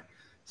 right?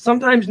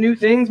 Sometimes new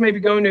things, maybe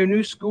going to a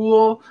new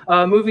school,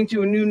 moving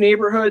to a new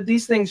neighborhood,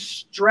 these things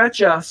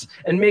stretch us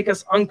and make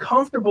us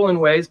uncomfortable in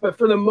ways. But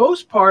for the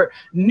most part,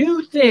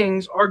 new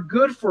things are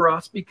good for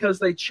us because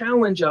they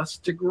challenge us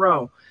to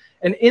grow.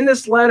 And in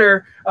this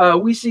letter,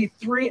 we see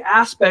three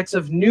aspects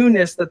of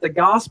newness that the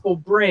gospel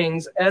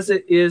brings as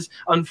it is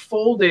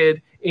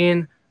unfolded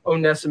in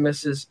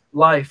Onesimus's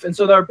life. And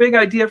so our big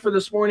idea for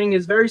this morning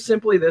is very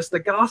simply this: the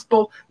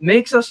gospel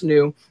makes us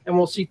new, and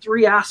we'll see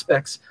three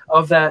aspects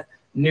of that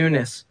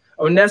newness.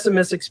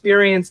 Onesimus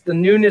experienced the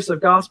newness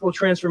of gospel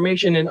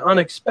transformation in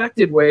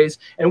unexpected ways,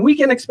 and we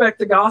can expect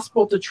the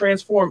gospel to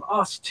transform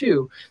us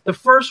too. The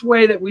first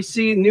way that we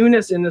see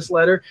newness in this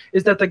letter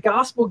is that the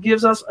gospel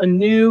gives us a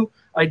new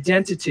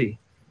identity,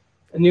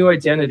 a new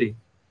identity.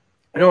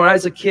 I know when I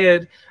was a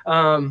kid,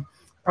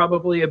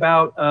 probably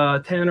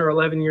about 10 or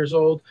 11 years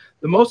old,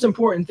 the most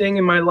important thing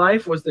in my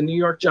life was the New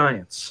York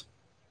Giants.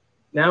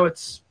 Now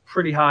it's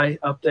pretty high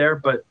up there,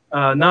 but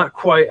not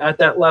quite at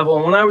that level.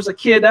 And when I was a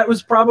kid, that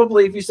was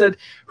probably, if you said,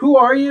 "Who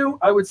are you?"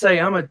 I would say,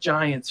 "I'm a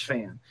Giants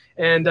fan."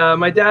 And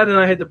my dad and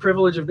I had the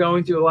privilege of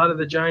going to a lot of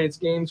the Giants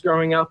games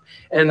growing up.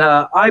 And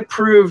I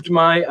proved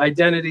my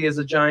identity as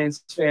a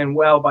Giants fan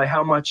well by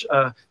how much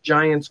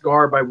Giants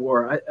garb I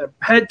wore.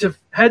 Head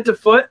to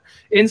foot,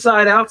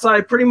 inside,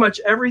 outside, pretty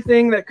much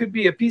everything that could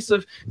be a piece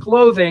of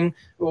clothing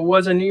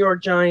was a New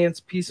York Giants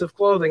piece of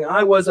clothing.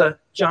 I was a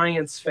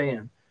Giants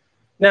fan.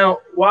 Now,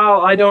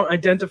 while I don't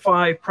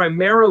identify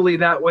primarily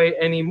that way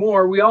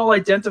anymore, we all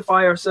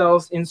identify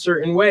ourselves in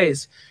certain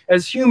ways.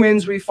 As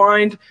humans, we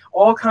find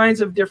all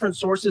kinds of different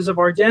sources of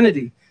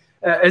identity.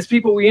 As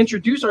people, we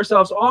introduce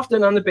ourselves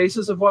often on the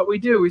basis of what we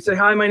do. We say,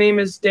 "Hi, my name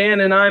is Dan,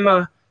 and I'm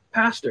a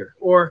pastor,"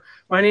 or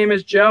 "My name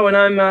is Joe, and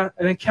I'm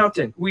an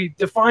accountant." We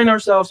define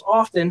ourselves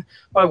often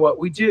by what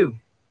we do.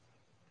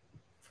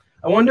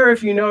 I wonder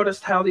if you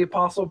noticed how the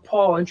Apostle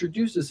Paul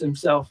introduces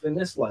himself in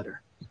this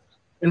letter.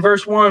 In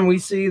verse 1, we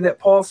see that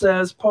Paul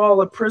says,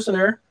 "Paul, a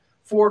prisoner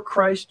for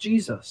Christ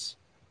Jesus."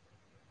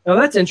 Now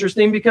that's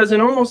interesting because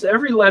in almost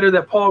every letter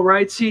that Paul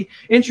writes, he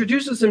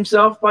introduces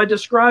himself by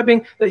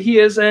describing that he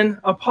is an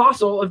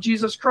apostle of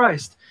Jesus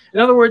Christ. In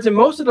other words, in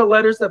most of the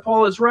letters that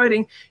Paul is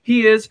writing,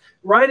 he is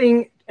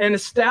writing and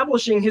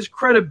establishing his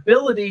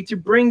credibility to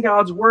bring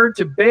God's word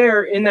to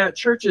bear in that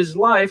church's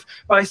life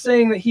by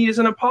saying that he is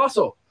an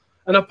apostle.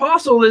 An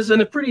apostle is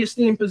in a pretty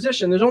esteemed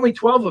position. There's only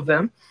 12 of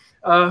them.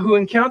 Who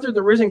encountered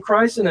the risen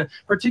Christ in a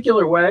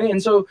particular way, and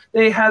so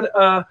they had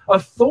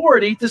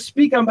authority to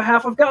speak on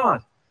behalf of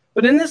God.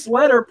 But in this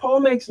letter, Paul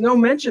makes no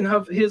mention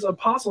of his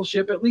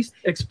apostleship, at least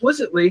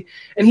explicitly,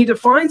 and he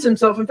defines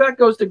himself, in fact,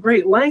 goes to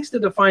great lengths to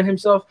define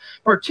himself,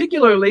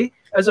 particularly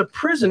as a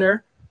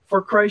prisoner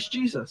for Christ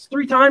Jesus.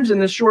 3 times in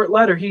this short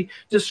letter, he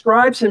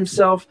describes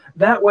himself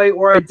that way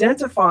or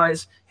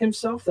identifies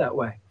himself that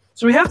way.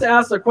 So we have to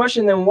ask the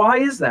question then, why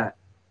is that?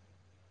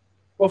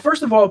 Well,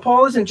 first of all,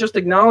 Paul isn't just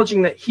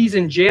acknowledging that he's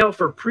in jail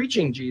for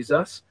preaching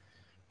Jesus,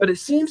 but it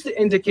seems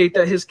to indicate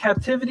that his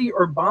captivity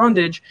or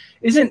bondage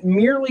isn't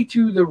merely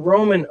to the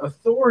Roman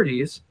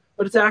authorities,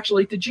 but it's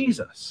actually to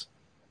Jesus.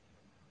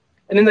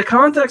 And in the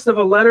context of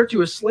a letter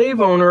to a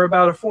slave owner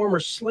about a former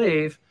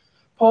slave,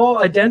 Paul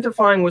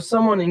identifying with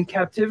someone in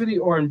captivity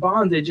or in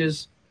bondage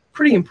is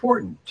pretty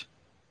important.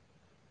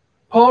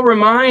 Paul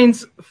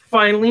reminds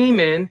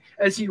Philemon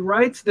as he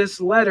writes this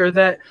letter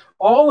that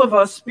all of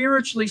us,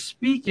 spiritually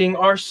speaking,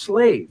 are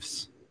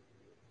slaves.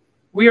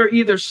 We are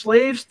either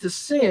slaves to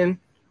sin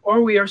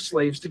or we are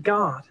slaves to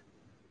God.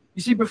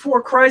 You see,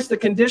 before Christ, the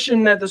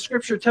condition that the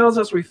scripture tells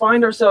us we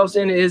find ourselves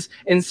in is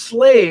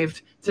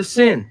enslaved to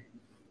sin.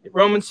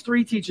 Romans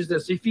 3 teaches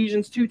this.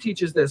 Ephesians 2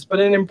 teaches this.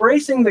 But in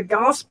embracing the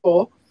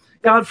gospel,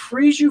 God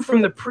frees you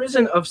from the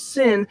prison of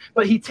sin,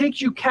 but he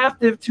takes you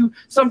captive to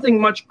something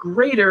much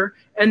greater,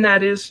 and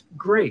that is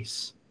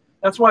grace.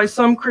 That's why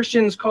some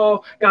Christians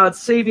call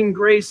God's saving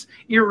grace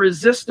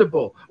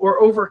irresistible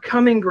or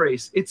overcoming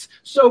grace. It's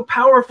so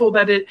powerful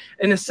that it,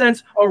 in a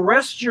sense,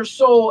 arrests your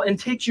soul and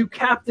takes you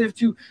captive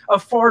to a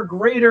far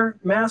greater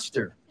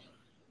master.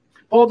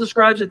 Paul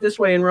describes it this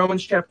way in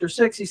Romans chapter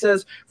 6. He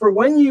says, "For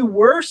when you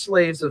were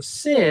slaves of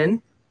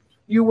sin,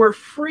 you were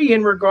free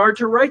in regard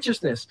to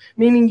righteousness,"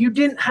 meaning you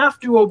didn't have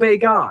to obey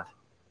God.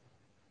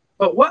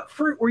 But what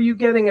fruit were you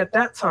getting at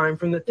that time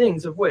from the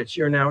things of which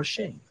you're now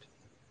ashamed?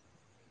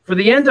 For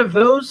the end of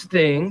those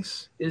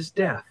things is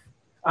death,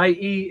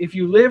 i.e., if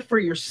you live for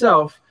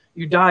yourself,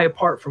 you die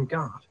apart from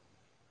God.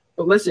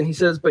 But listen, he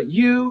says, but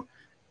you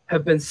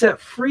have been set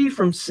free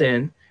from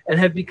sin and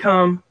have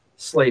become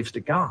slaves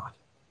to God.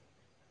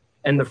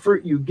 And the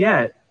fruit you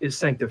get is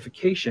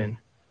sanctification,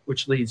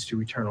 which leads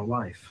to eternal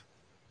life.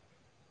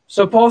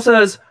 So Paul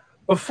says,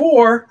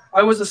 before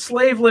I was a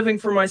slave living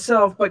for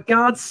myself, but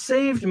God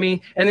saved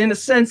me and in a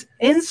sense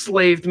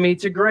enslaved me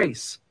to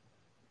grace.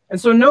 And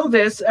so know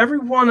this, every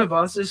one of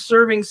us is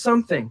serving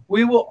something.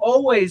 We will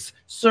always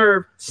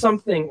serve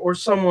something or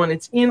someone.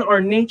 It's in our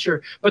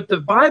nature. But the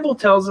Bible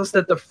tells us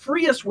that the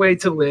freest way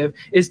to live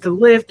is to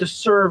live to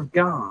serve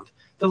God,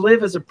 to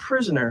live as a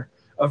prisoner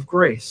of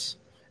grace.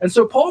 And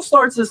so Paul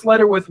starts this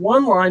letter with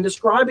one line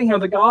describing how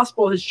the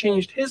gospel has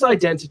changed his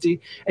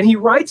identity, and he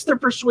writes to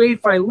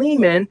persuade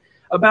Philemon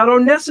about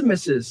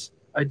Onesimus's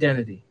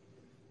identity.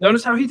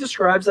 Notice how he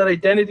describes that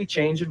identity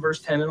change in verse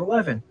 10 and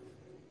 11.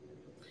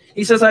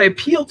 He says, "I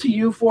appeal to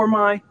you for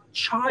my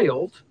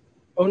child,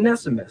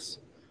 Onesimus,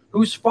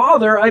 whose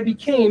father I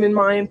became in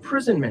my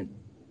imprisonment."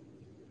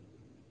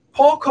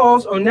 Paul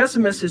calls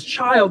Onesimus his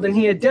child, and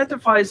he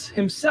identifies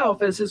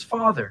himself as his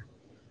father.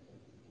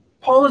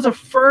 Paul is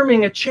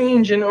affirming a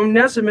change in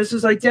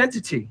Onesimus'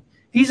 identity.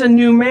 He's a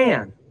new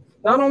man.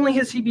 Not only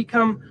has he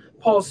become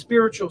Paul's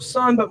spiritual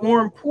son, but more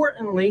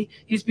importantly,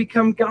 he's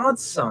become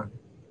God's son.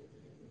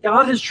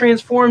 God has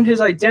transformed his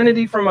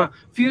identity from a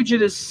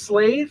fugitive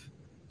slave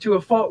to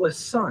a faultless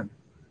son.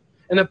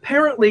 And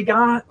apparently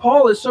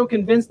Paul is so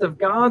convinced of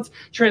God's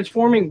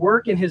transforming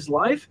work in his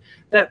life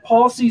that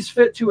Paul sees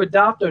fit to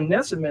adopt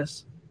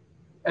Onesimus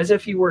as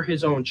if he were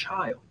his own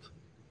child.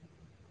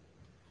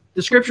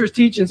 The scriptures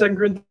teach in 2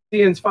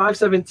 Corinthians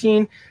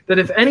 5:17 that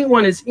if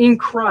anyone is in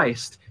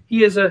Christ,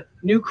 he is a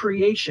new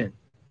creation.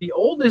 The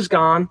old is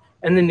gone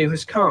and the new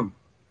has come.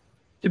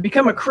 To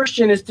become a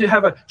Christian is to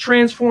have a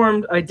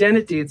transformed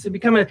identity. It's to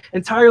become an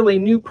entirely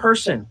new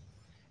person.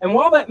 And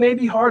while that may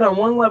be hard on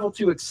one level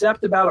to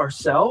accept about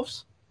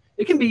ourselves,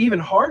 it can be even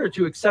harder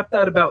to accept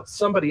that about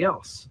somebody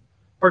else,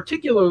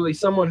 particularly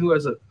someone who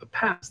has a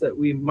past that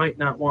we might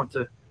not want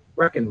to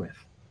reckon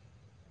with.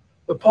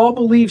 But Paul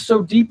believes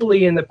so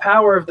deeply in the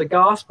power of the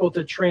gospel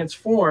to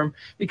transform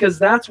because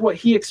that's what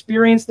he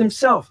experienced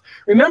himself.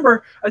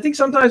 Remember, I think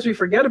sometimes we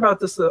forget about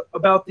this,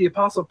 about the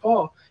Apostle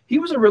Paul. He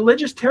was a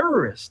religious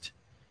terrorist.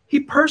 He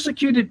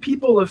persecuted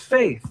people of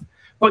faith.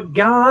 But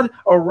God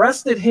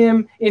arrested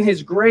him in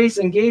his grace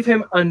and gave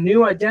him a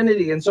new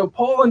identity. And so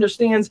Paul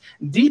understands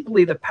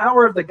deeply the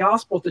power of the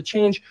gospel to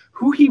change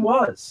who he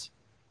was.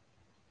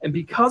 And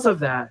because of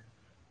that,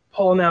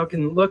 Paul now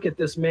can look at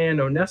this man,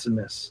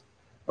 Onesimus,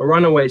 a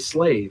runaway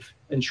slave,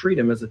 and treat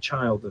him as a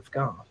child of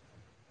God.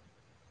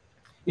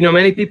 You know,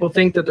 many people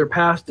think that their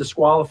past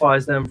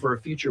disqualifies them for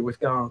a future with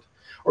God,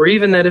 or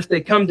even that if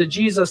they come to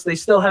Jesus, they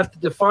still have to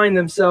define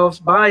themselves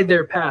by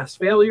their past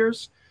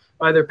failures,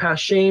 by their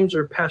past shames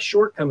or past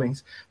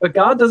shortcomings. But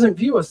God doesn't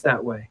view us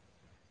that way.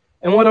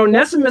 And what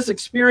Onesimus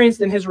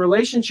experienced in his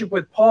relationship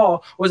with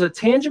Paul was a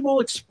tangible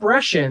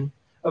expression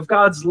of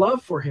God's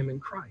love for him in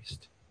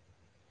Christ.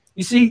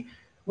 You see,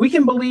 we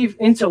can believe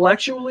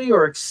intellectually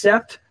or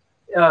accept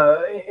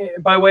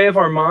by way of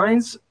our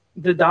minds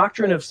the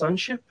doctrine of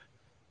sonship,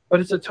 but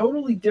it's a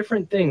totally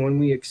different thing when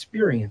we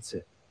experience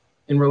it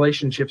in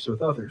relationships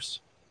with others.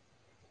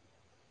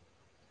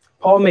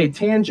 Paul made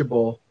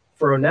tangible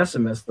for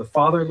Onesimus the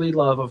fatherly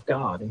love of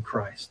God in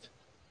Christ.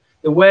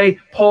 The way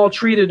Paul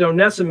treated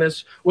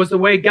Onesimus was the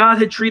way God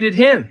had treated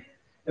him.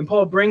 And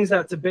Paul brings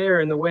that to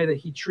bear in the way that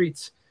he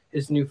treats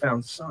his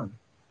newfound son.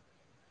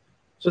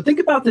 So think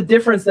about the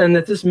difference then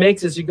that this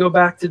makes as you go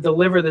back to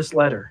deliver this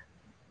letter.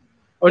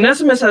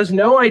 Onesimus has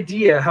no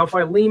idea how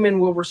Philemon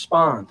will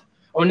respond.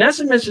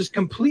 Onesimus is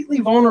completely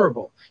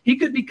vulnerable. He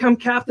could become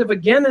captive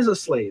again as a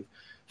slave.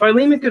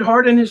 Philemon could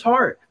harden his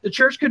heart. The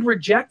church could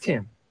reject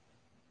him.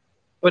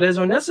 But as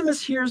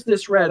Onesimus hears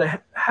this read, I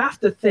have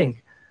to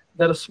think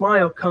that a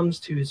smile comes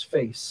to his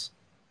face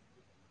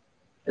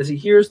as he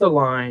hears the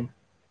line,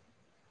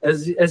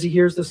 as he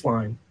hears this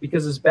line,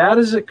 because as bad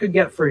as it could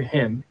get for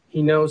him,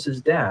 he knows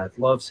his dad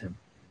loves him.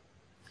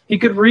 He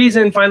could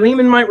reason,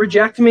 Philemon might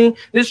reject me,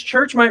 this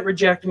church might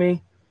reject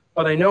me,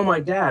 but I know my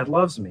dad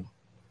loves me.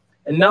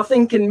 And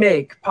nothing can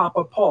make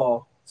Papa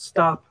Paul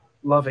stop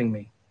loving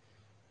me.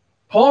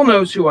 Paul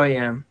knows who I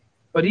am,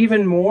 but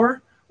even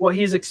more, what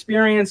he's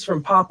experienced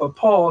from Papa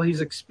Paul,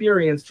 he's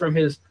experienced from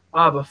his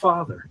Abba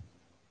Father.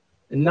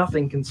 And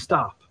nothing can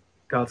stop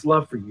God's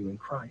love for you in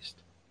Christ.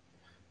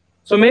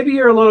 So maybe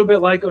you're a little bit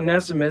like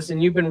Onesimus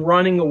and you've been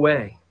running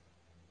away.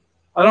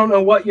 I don't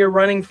know what you're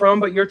running from,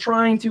 but you're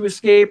trying to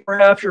escape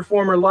perhaps your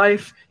former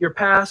life, your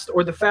past,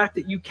 or the fact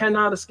that you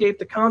cannot escape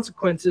the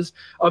consequences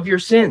of your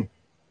sin.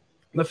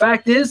 The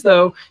fact is,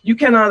 though, you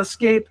cannot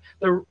escape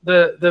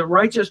the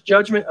righteous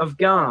judgment of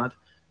God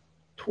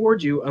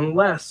toward you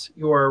unless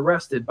you are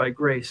arrested by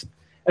grace.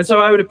 And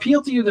so I would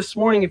appeal to you this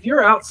morning, if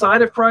you're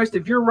outside of Christ,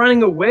 if you're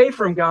running away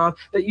from God,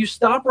 that you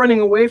stop running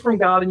away from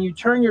God and you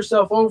turn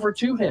yourself over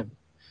to him.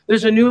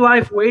 There's a new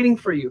life waiting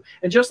for you.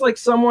 And just like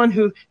someone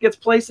who gets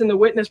placed in the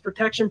witness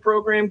protection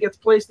program, gets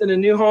placed in a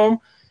new home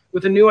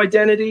with a new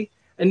identity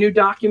and new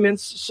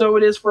documents, so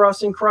it is for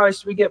us in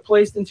Christ. We get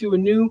placed into a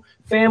new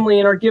family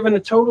and are given a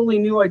totally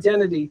new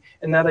identity,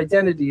 and that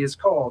identity is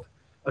called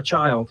a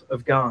child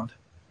of God.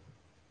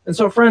 And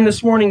so, friend,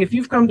 this morning, if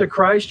you've come to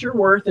Christ, your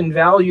worth and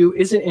value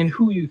isn't in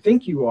who you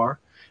think you are,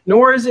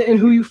 nor is it in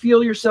who you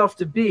feel yourself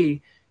to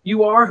be.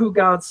 You are who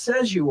God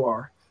says you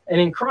are, and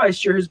in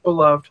Christ, you're his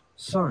beloved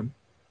son.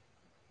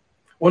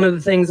 One of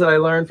the things that I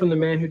learned from the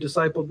man who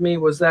discipled me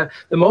was that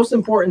the most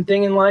important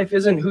thing in life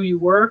isn't who you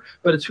were,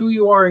 but it's who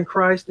you are in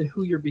Christ and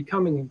who you're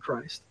becoming in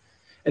Christ.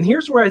 And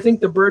here's where I think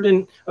the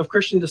burden of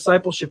Christian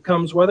discipleship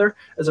comes, whether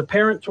as a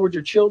parent toward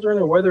your children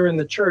or whether in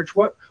the church.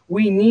 What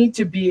we need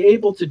to be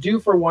able to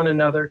do for one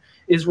another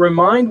is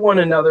remind one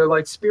another,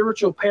 like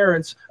spiritual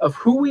parents, of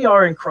who we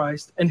are in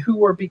Christ and who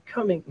we're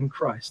becoming in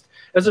Christ.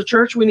 As a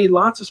church, we need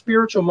lots of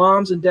spiritual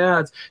moms and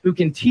dads who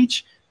can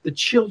teach the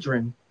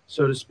children,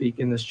 so to speak,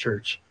 in this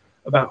church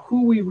about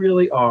who we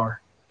really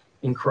are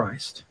in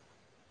Christ.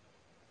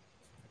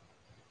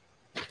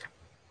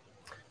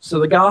 So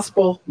the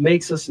gospel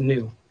makes us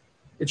new.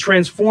 It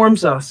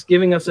transforms us,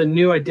 giving us a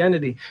new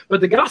identity.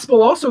 But the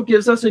gospel also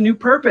gives us a new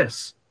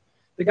purpose.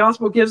 The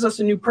gospel gives us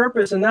a new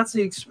purpose, and that's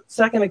the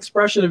second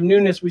expression of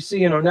newness we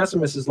see in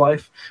Onesimus'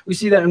 life. We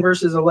see that in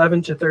verses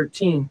 11 to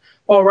 13.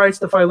 Paul writes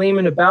to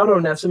Philemon about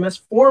Onesimus,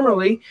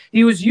 formerly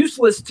he was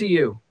useless to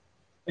you.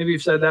 Maybe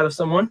you've said that of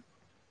someone,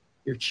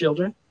 your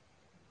children.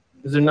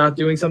 Because they're not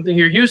doing something,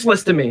 you're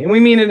useless to me. And we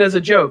mean it as a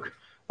joke.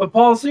 But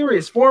Paul's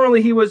serious.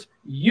 Formerly he was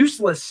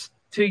useless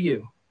to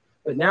you,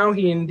 but now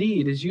he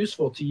indeed is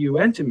useful to you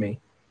and to me.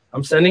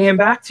 I'm sending him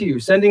back to you,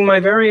 sending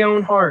my very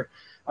own heart.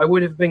 I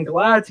would have been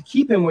glad to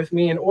keep him with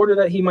me in order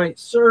that he might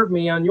serve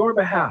me on your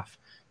behalf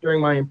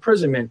during my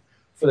imprisonment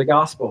for the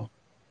gospel.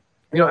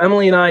 You know,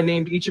 Emily and I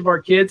named each of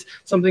our kids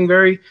something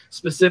very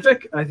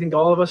specific. I think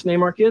all of us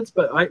name our kids,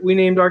 but we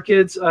named our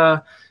kids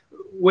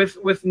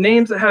with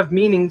names that have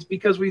meanings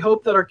because we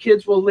hope that our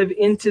kids will live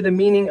into the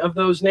meaning of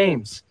those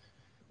names.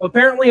 Well,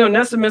 apparently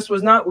Onesimus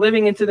was not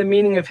living into the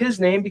meaning of his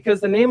name because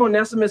the name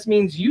Onesimus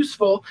means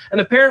useful, and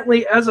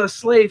apparently as a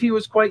slave he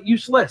was quite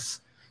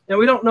useless. Now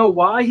we don't know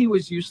why he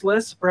was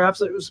useless.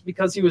 Perhaps it was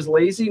because he was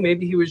lazy,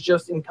 maybe he was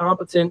just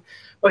incompetent,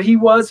 but he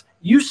was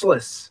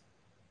useless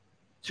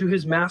to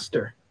his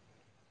master.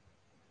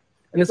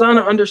 And it's not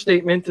an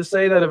understatement to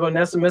say that of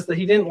Onesimus that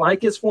he didn't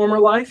like his former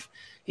life.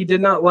 He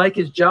did not like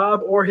his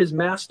job or his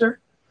master.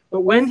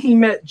 But when he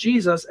met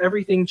Jesus,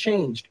 everything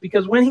changed.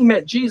 Because when he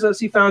met Jesus,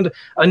 he found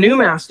a new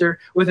master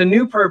with a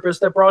new purpose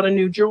that brought a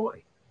new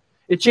joy.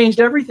 It changed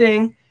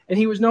everything, and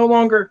he was no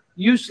longer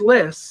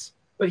useless,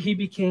 but he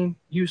became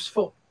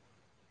useful.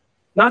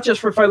 Not just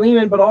for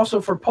Philemon, but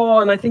also for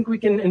Paul. And I think we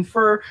can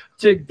infer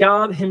to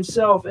God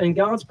himself and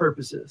God's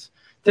purposes.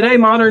 Today,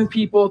 modern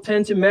people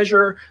tend to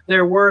measure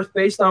their worth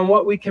based on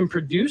what we can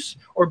produce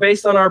or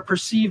based on our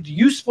perceived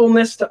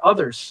usefulness to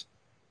others.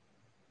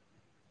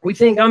 We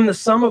think I'm the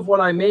sum of what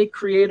I make,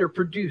 create, or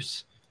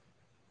produce.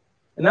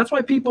 And that's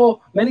why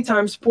people many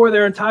times pour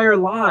their entire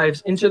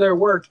lives into their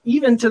work,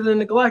 even to the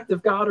neglect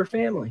of God or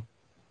family.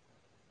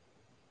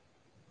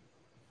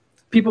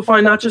 People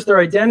find not just their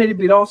identity,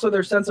 but also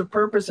their sense of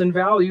purpose and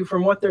value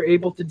from what they're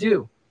able to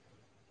do.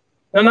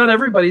 Now, not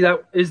everybody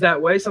that is that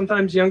way.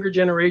 Sometimes younger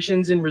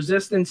generations in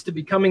resistance to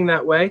becoming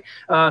that way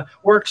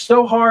work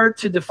so hard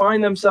to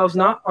define themselves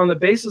not on the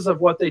basis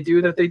of what they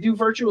do, that they do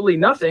virtually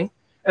nothing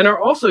and are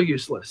also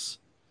useless.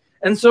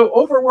 And so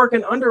overwork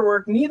and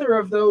underwork, neither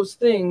of those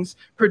things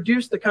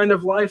produce the kind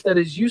of life that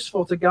is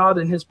useful to God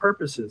and his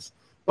purposes.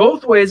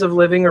 Both ways of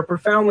living are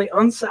profoundly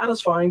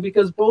unsatisfying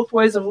because both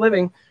ways of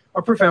living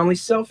are profoundly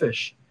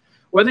selfish.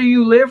 Whether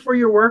you live for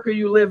your work or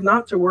you live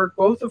not to work,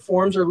 both the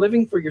forms are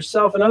living for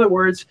yourself. In other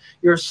words,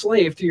 you're a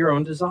slave to your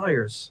own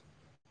desires.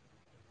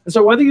 And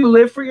so whether you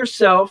live for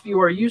yourself, you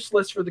are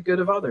useless for the good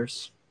of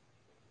others.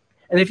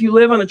 And if you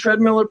live on a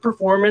treadmill of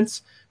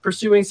performance,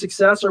 pursuing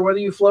success, or whether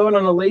you float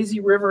on a lazy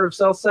river of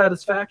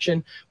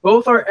self-satisfaction,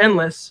 both are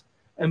endless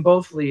and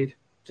both lead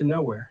to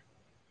nowhere.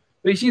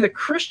 But you see, the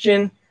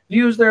Christian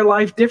views their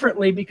life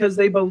differently because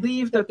they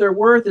believe that their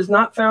worth is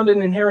not found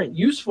in inherent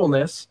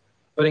usefulness,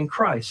 but in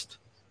Christ.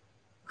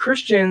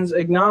 Christians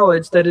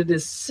acknowledge that it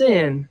is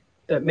sin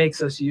that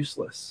makes us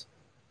useless.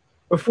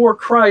 Before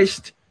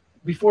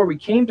we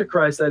came to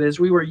Christ, that is,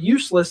 we were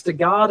useless to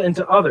God and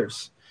to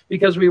others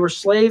because we were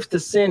slaves to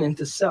sin and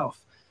to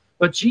self.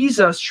 But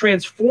Jesus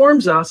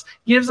transforms us,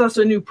 gives us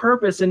a new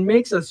purpose, and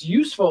makes us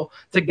useful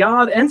to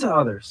God and to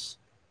others.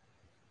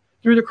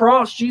 Through the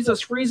cross, Jesus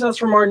frees us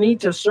from our need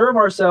to serve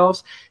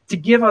ourselves, to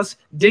give us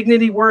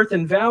dignity, worth,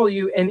 and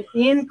value. And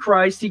in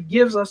Christ, he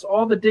gives us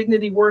all the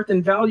dignity, worth,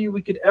 and value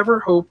we could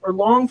ever hope or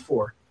long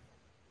for.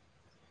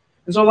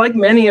 And so like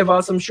many of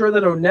us, I'm sure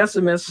that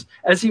Onesimus,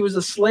 as he was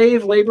a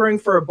slave laboring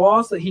for a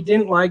boss that he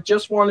didn't like,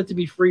 just wanted to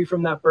be free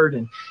from that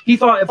burden. He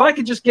thought, if I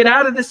could just get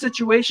out of this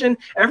situation,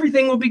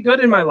 everything will be good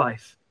in my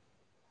life.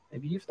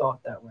 Maybe you've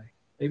thought that way.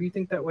 Maybe you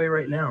think that way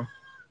right now.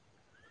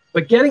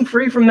 But getting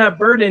free from that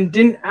burden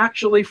didn't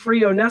actually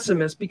free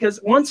Onesimus, because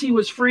once he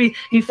was free,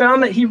 he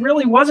found that he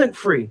really wasn't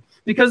free,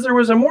 because there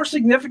was a more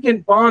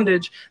significant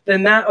bondage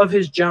than that of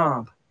his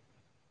job.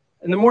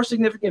 And the more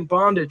significant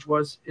bondage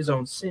was his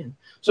own sin.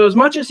 So as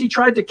much as he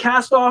tried to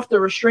cast off the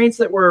restraints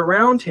that were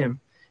around him,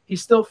 he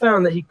still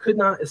found that he could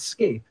not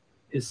escape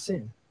his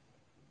sin.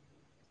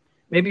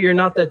 Maybe you're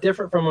not that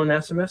different from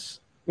Onesimus.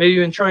 Maybe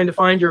you've been trying to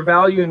find your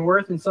value and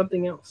worth in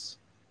something else.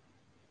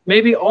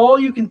 Maybe all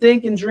you can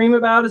think and dream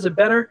about is a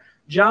better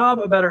job,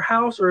 a better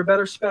house, or a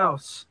better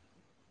spouse.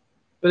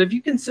 But have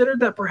you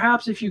considered that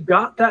perhaps if you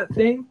got that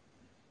thing,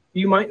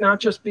 you might not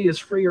just be as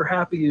free or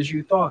happy as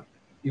you thought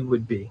you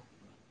would be?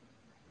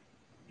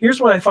 Here's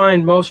what I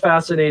find most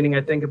fascinating,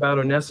 I think, about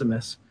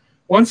Onesimus.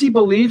 Once he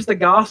believes the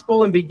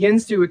gospel and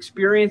begins to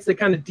experience the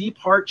kind of deep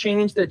heart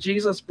change that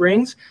Jesus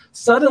brings,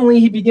 suddenly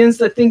he begins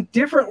to think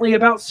differently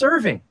about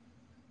serving.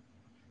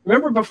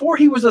 Remember, before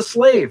he was a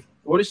slave,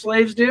 what do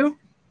slaves do?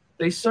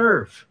 They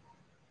serve.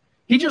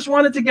 He just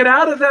wanted to get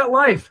out of that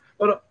life.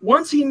 But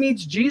once he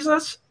meets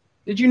Jesus,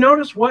 did you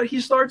notice what he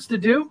starts to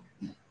do?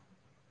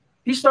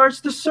 He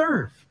starts to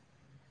serve.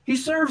 He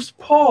serves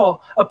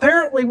Paul,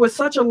 apparently with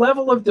such a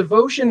level of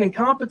devotion and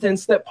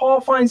competence that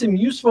Paul finds him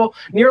useful,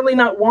 nearly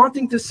not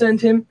wanting to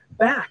send him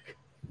back.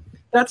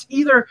 That's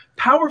either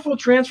powerful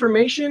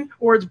transformation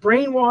or it's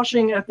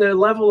brainwashing at the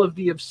level of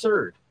the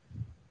absurd.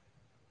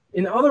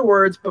 In other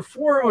words,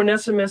 before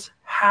Onesimus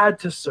had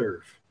to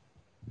serve,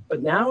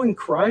 but now in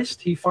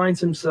Christ, he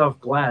finds himself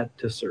glad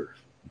to serve.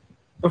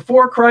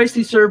 Before Christ,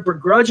 he served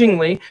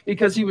begrudgingly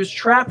because he was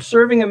trapped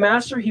serving a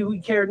master he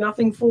cared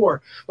nothing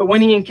for. But when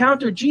he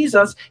encountered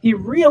Jesus, he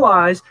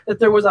realized that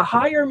there was a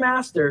higher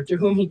master to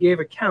whom he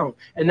gave account,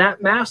 and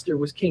that master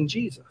was King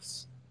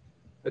Jesus,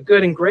 a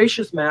good and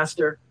gracious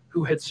master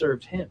who had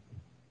served him.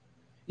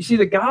 You see,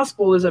 the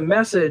gospel is a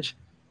message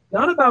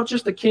not about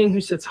just a king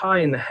who sits high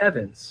in the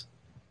heavens.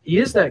 He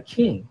is that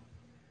king,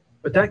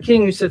 but that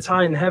king who sits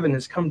high in heaven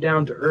has come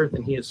down to earth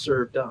and he has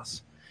served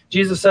us.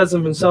 Jesus says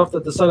of himself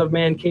that the Son of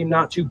Man came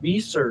not to be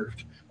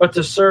served, but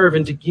to serve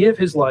and to give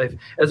his life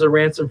as a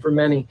ransom for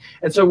many.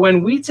 And so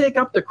when we take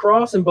up the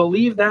cross and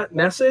believe that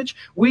message,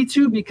 we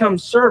too become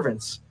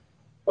servants,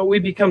 but we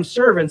become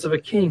servants of a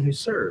king who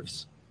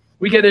serves.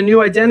 We get a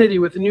new identity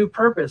with a new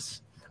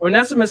purpose.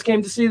 Onesimus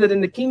came to see that in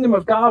the kingdom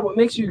of God, what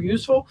makes you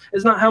useful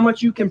is not how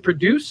much you can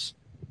produce,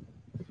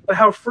 but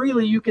how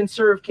freely you can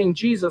serve King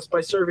Jesus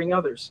by serving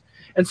others.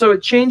 And so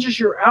it changes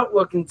your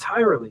outlook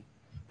entirely.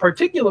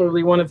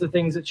 Particularly, one of the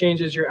things that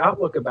changes your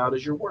outlook about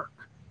is your work.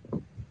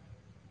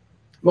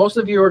 Most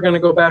of you are going to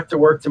go back to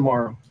work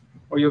tomorrow,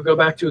 or you'll go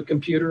back to a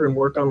computer and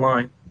work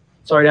online.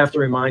 Sorry to have to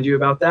remind you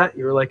about that.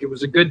 You were like, it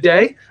was a good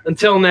day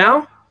until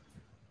now.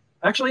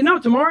 Actually, no,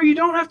 tomorrow you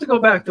don't have to go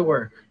back to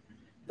work.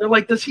 They're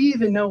like, does he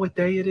even know what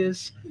day it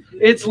is?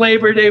 It's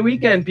Labor Day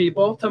weekend,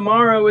 people.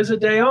 Tomorrow is a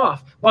day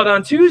off. But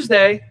on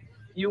Tuesday,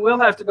 you will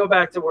have to go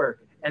back to work,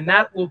 and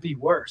that will be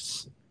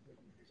worse.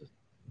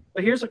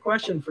 But here's a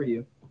question for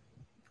you.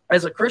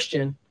 As a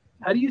Christian,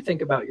 how do you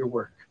think about your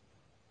work?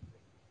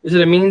 Is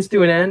it a means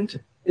to an end?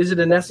 Is it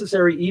a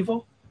necessary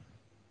evil?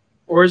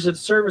 Or is it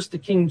service to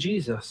King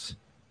Jesus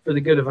for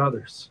the good of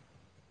others?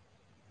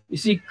 You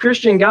see,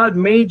 Christian, God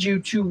made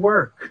you to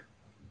work.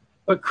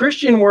 But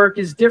Christian work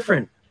is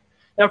different.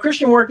 Now,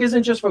 Christian work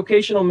isn't just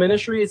vocational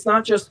ministry. It's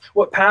not just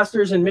what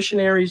pastors and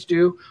missionaries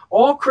do.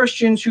 All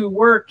Christians who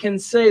work can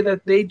say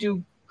that they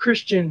do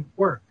Christian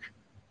work.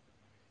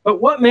 But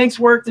what makes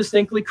work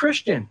distinctly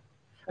Christian?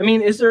 I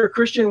mean, is there a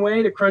Christian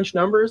way to crunch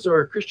numbers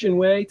or a Christian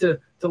way to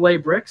lay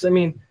bricks? I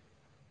mean,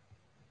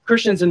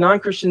 Christians and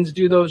non-Christians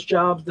do those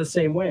jobs the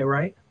same way,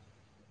 right?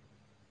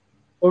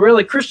 Well,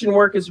 really, Christian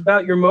work is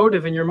about your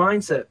motive and your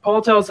mindset.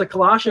 Paul tells the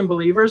Colossian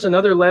believers,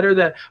 another letter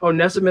that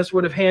Onesimus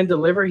would have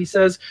hand-delivered, he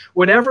says,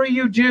 whatever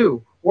you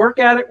do, work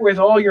at it with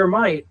all your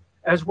might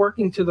as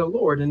working to the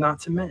Lord and not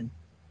to men.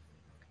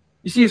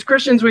 You see, as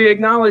Christians, we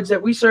acknowledge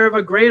that we serve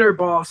a greater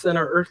boss than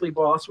our earthly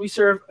boss. We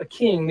serve a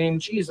king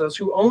named Jesus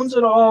who owns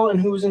it all and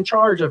who is in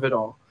charge of it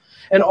all.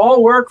 And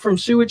all work from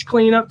sewage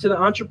cleanup to the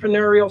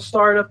entrepreneurial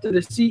startup to the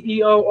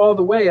CEO all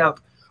the way up,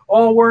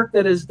 all work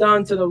that is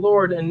done to the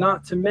Lord and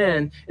not to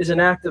men is an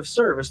act of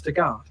service to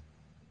God.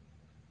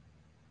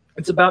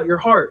 It's about your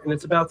heart, and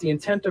it's about the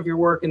intent of your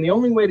work. And the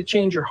only way to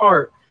change your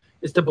heart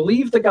is to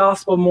believe the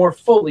gospel more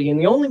fully. And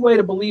the only way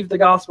to believe the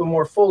gospel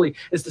more fully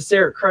is to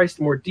stare at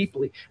Christ more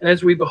deeply. And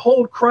as we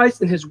behold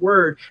Christ and his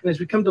word, and as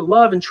we come to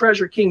love and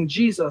treasure King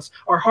Jesus,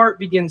 our heart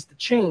begins to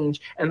change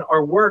and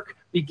our work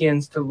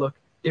begins to look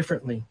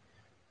differently.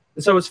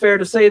 And so it's fair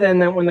to say then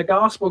that when the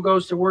gospel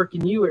goes to work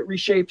in you, it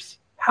reshapes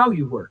how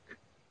you work.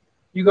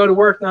 You go to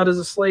work not as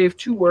a slave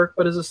to work,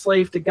 but as a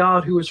slave to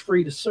God who is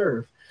free to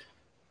serve.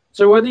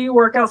 So whether you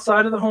work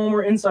outside of the home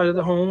or inside of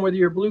the home, whether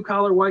you're blue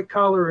collar, white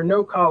collar, or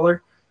no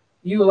collar,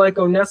 you, like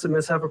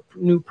Onesimus, have a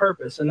new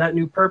purpose. And that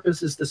new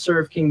purpose is to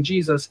serve King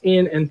Jesus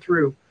in and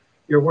through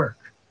your work.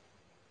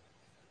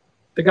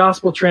 The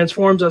gospel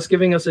transforms us,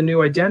 giving us a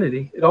new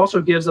identity. It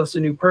also gives us a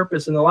new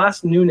purpose. And the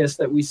last newness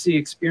that we see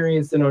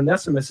experienced in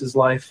Onesimus's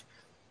life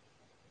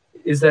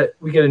is that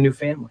we get a new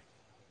family.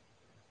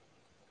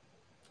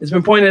 It's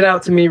been pointed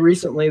out to me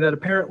recently that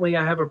apparently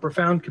I have a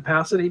profound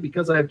capacity,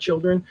 because I have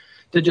children,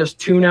 to just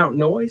tune out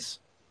noise.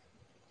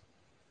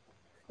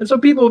 And so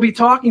people will be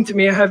talking to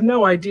me. I have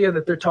no idea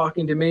that they're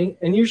talking to me.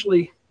 And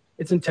usually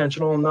it's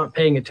intentional. I'm not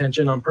paying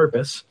attention on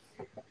purpose.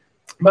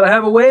 But I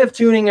have a way of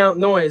tuning out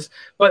noise.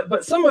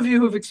 But some of you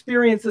who've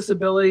experienced this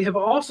ability have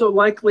also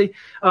likely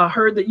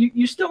heard that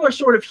you still are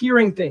sort of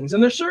hearing things.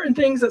 And there's certain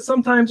things that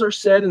sometimes are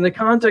said in the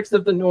context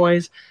of the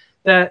noise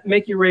that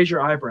make you raise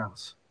your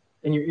eyebrows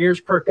and your ears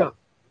perk up.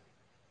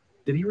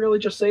 Did he really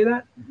just say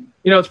that?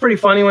 You know, it's pretty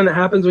funny when that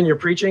happens when you're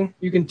preaching.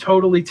 You can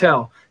totally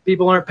tell.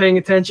 People aren't paying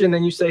attention.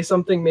 Then you say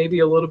something maybe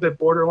a little bit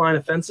borderline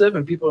offensive,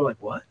 and people are like,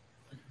 what?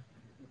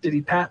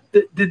 Did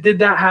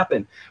that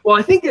happen?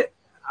 Well,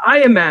 I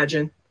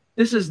imagine,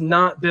 this is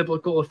not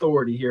biblical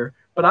authority here,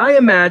 but I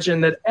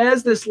imagine that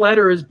as this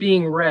letter is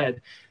being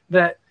read,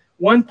 that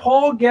when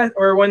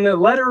when the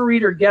letter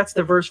reader gets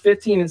to verse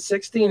 15 and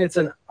 16, it's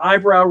an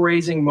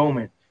eyebrow-raising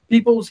moment.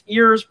 People's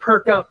ears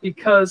perk up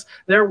because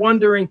they're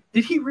wondering,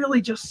 did he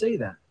really just say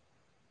that?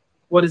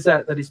 What is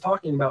that he's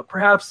talking about?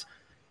 Perhaps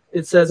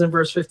it says in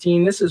verse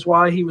 15, this is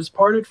why he was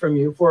parted from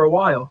you for a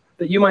while,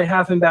 that you might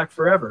have him back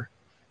forever.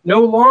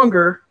 No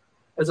longer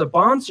as a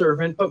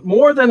bondservant, but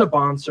more than a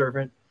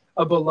bondservant,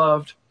 a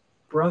beloved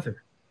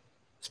brother.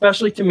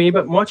 Especially to me,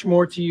 but much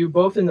more to you,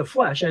 both in the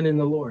flesh and in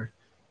the Lord.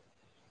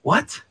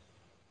 What?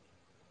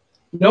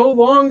 No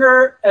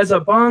longer as a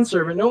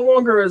bondservant, no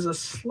longer as a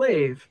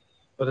slave,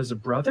 but as a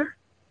brother,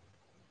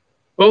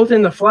 both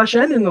in the flesh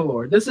and in the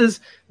Lord. This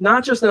is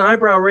not just an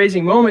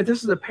eyebrow-raising moment.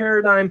 This is a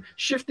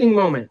paradigm-shifting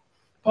moment.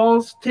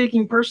 Paul's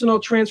taking personal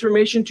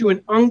transformation to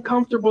an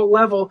uncomfortable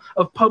level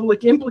of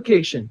public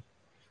implication.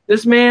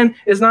 This man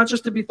is not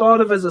just to be thought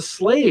of as a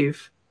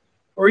slave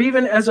or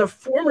even as a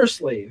former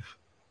slave,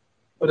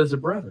 but as a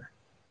brother.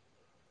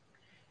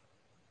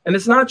 And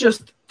it's not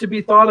just to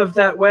be thought of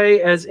that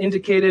way as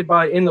indicated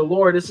by in the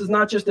Lord. This is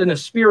not just in a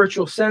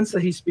spiritual sense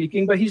that he's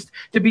speaking, but he's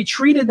to be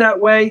treated that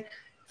way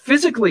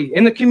physically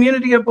in the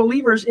community of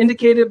believers,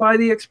 indicated by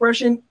the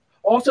expression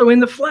also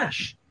in the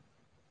flesh.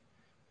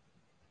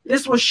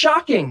 This was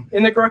shocking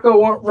in the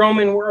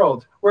Greco-Roman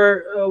world,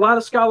 where a lot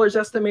of scholars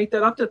estimate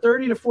that up to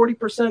 30 to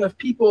 40% of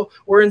people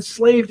were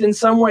enslaved in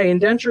some way,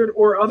 indentured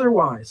or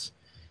otherwise.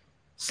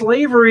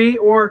 Slavery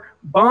or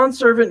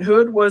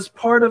bondservanthood was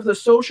part of the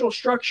social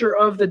structure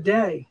of the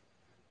day.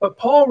 But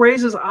Paul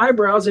raises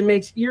eyebrows and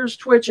makes ears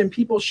twitch and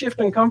people shift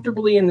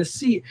uncomfortably in the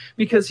seat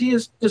because he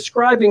is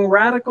describing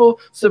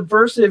radical,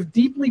 subversive,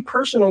 deeply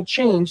personal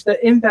change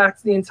that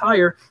impacts the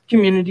entire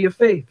community of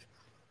faith.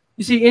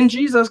 You see, in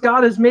Jesus,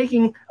 God is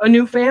making a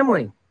new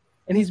family,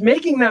 and he's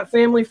making that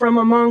family from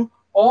among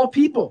all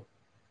people.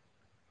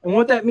 And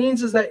what that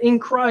means is that in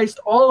Christ,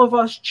 all of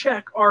us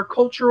check our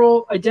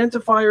cultural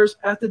identifiers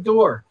at the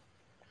door.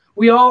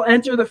 We all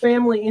enter the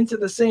family into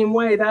the same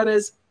way, that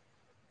is,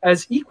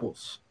 as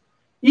equals.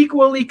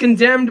 Equally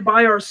condemned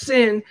by our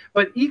sin,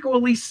 but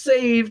equally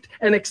saved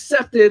and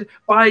accepted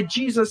by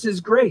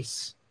Jesus'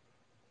 grace.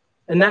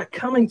 And that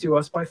coming to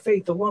us by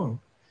faith alone.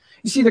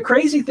 You see, the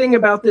crazy thing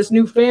about this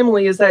new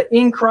family is that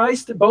in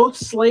Christ, both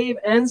slave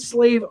and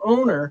slave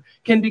owner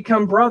can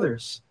become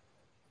brothers.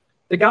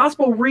 The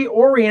gospel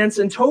reorients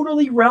and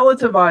totally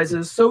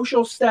relativizes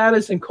social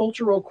status and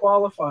cultural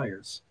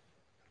qualifiers.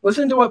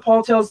 Listen to what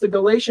Paul tells the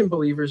Galatian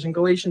believers in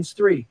Galatians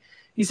 3.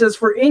 He says,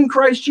 for in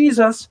Christ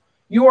Jesus,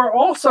 you are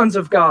all sons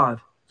of God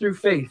through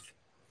faith.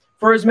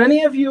 For as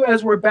many of you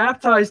as were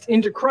baptized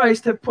into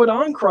Christ have put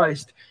on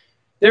Christ.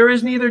 There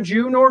is neither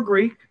Jew nor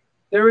Greek.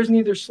 There is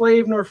neither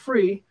slave nor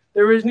free.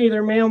 There is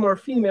neither male nor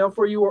female,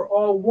 for you are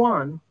all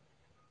one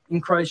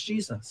in Christ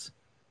Jesus.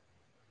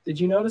 Did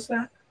you notice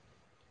that?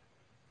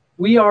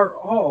 We are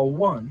all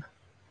one.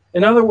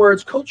 In other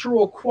words,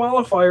 cultural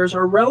qualifiers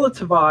are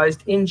relativized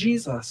in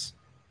Jesus.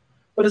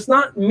 But it's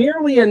not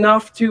merely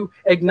enough to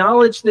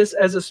acknowledge this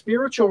as a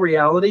spiritual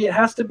reality. It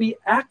has to be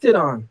acted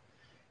on.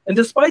 And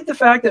despite the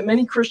fact that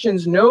many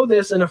Christians know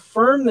this and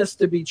affirm this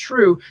to be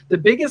true, the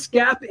biggest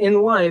gap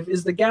in life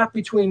is the gap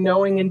between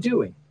knowing and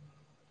doing.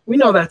 We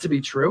know that to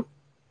be true.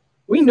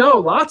 We know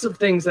lots of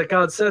things that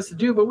God says to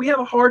do, but we have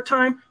a hard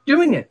time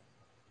doing it.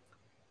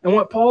 And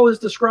what Paul is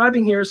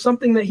describing here is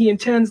something that he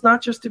intends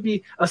not just to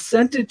be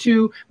assented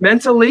to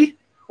mentally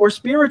or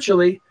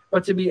spiritually,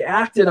 but to be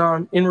acted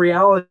on in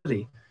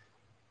reality.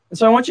 And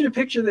so I want you to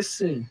picture this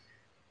scene.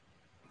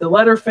 The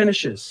letter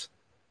finishes.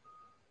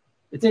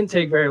 It didn't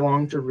take very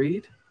long to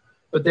read,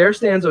 but there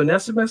stands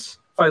Onesimus,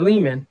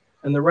 Philemon,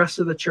 and the rest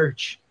of the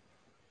church.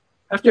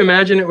 I have to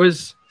imagine it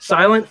was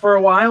silent for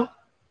a while,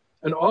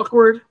 an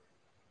awkward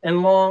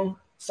and long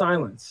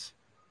silence.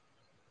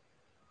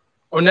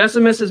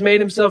 Onesimus has made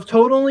himself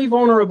totally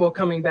vulnerable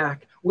coming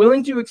back,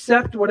 willing to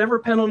accept whatever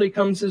penalty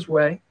comes his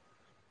way.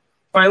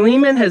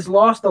 Philemon has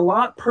lost a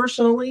lot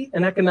personally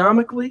and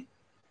economically.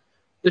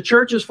 The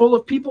church is full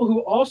of people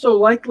who also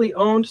likely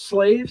owned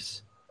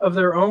slaves of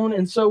their own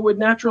and so would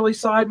naturally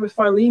side with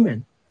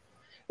Philemon.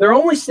 They're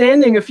only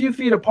standing a few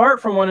feet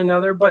apart from one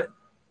another, but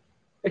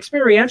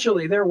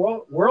experientially they're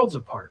worlds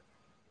apart.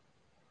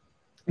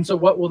 And so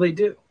what will they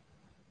do?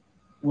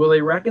 Will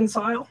they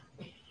reconcile?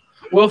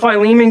 Will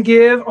Philemon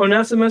give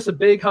Onesimus a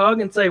big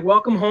hug and say,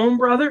 "Welcome home,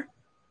 brother"?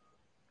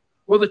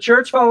 Will the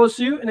church follow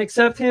suit and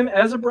accept him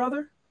as a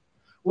brother?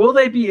 Will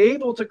they be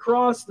able to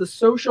cross the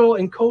social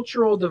and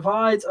cultural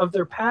divides of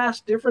their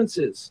past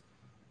differences?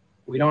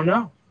 We don't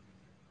know.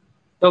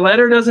 The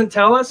letter doesn't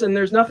tell us, and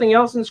there's nothing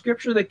else in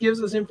Scripture that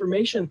gives us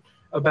information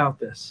about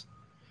this.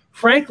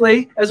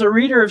 Frankly, as a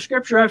reader of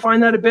Scripture, I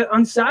find that a bit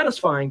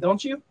unsatisfying,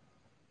 don't you?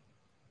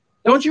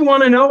 Don't you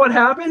want to know what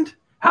happened?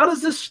 How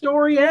does this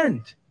story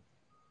end?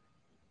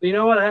 But you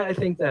know what? I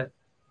think that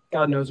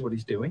God knows what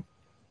he's doing.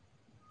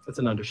 That's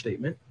an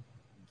understatement.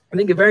 I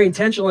think it very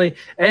intentionally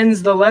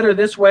ends the letter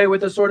this way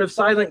with a sort of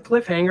silent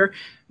cliffhanger,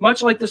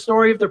 much like the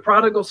story of the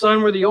prodigal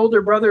son, where the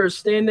older brother is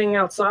standing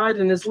outside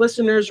and his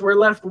listeners were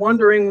left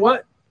wondering,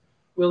 what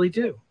will he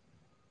do?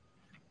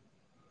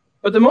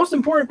 But the most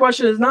important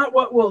question is not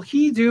what will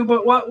he do,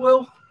 but what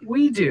will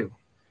we do?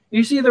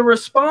 You see, the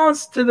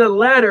response to the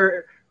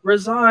letter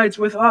resides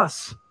with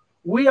us.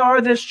 We are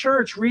this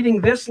church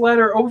reading this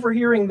letter,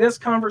 overhearing this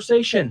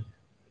conversation.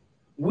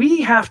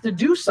 We have to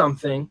do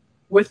something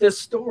with this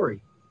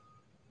story.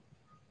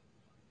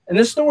 And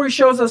this story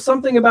shows us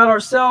something about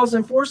ourselves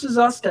and forces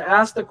us to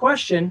ask the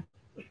question,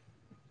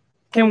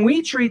 can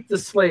we treat the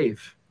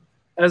slave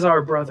as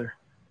our brother?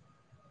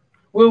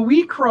 Will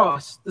we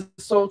cross the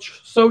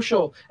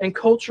social and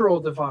cultural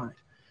divide?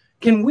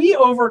 Can we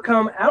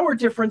overcome our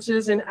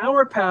differences in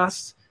our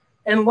pasts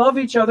and love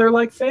each other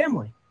like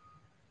family?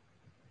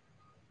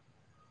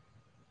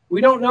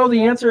 We don't know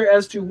the answer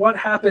as to what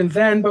happened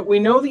then, but we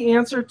know the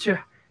answer to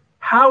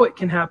how it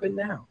can happen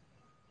now.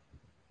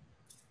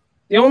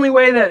 The only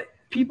way that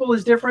people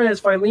as different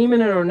as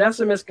Philemon and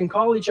Onesimus can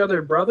call each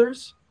other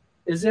brothers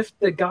is if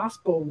the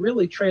gospel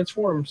really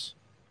transforms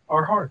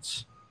our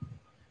hearts.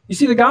 You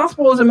see, the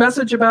gospel is a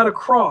message about a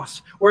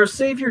cross where a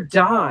Savior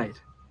died.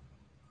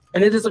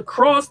 And it is a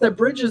cross that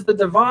bridges the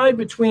divide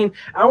between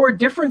our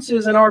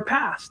differences and our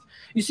past.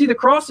 You see, the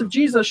cross of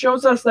Jesus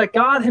shows us that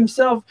God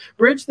himself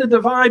bridged the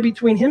divide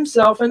between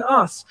himself and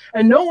us.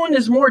 And no one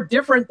is more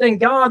different than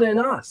God and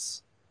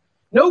us.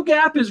 No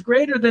gap is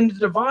greater than the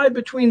divide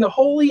between the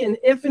holy and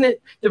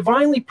infinite,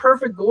 divinely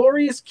perfect,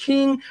 glorious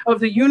King of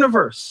the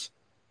universe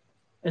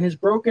and his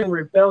broken,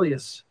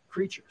 rebellious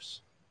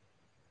creatures.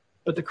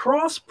 But the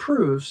cross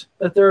proves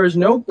that there is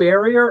no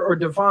barrier or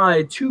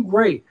divide too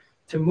great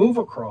to move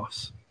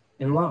across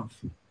in love.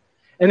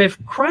 And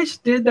if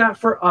Christ did that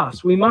for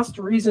us, we must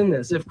reason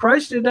this. If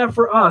Christ did that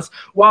for us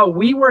while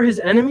we were his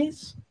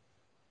enemies,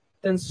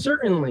 then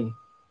certainly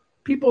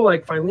people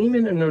like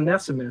Philemon and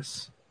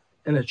Onesimus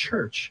and the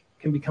church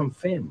can become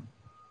family.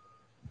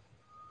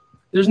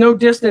 There's no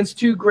distance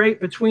too great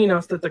between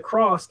us that the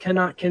cross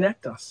cannot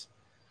connect us.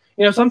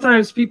 You know,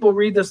 sometimes people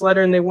read this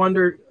letter and they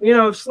wonder, you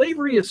know, if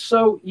slavery is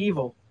so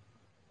evil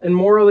and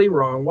morally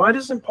wrong, why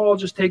doesn't Paul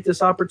just take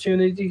this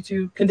opportunity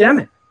to condemn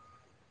it?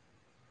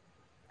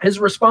 His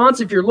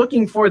response, if you're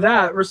looking for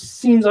that,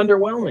 seems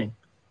underwhelming.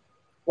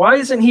 Why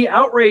isn't he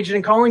outraged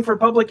and calling for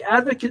public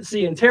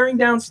advocacy and tearing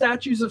down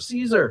statues of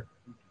Caesar?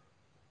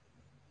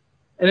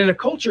 And in a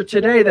culture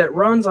today that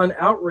runs on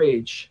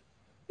outrage,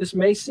 this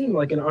may seem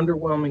like an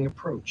underwhelming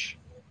approach.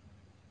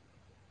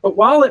 But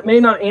while it may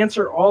not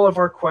answer all of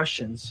our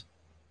questions,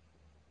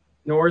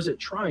 nor is it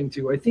trying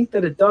to, I think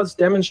that it does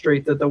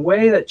demonstrate that the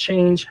way that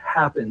change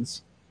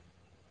happens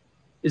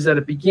is that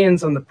it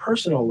begins on the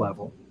personal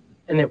level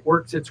and it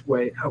works its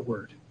way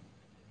outward.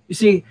 You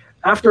see,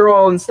 after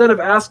all, instead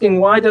of asking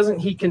why doesn't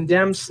he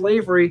condemn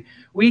slavery,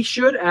 we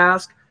should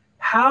ask,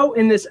 How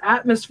in this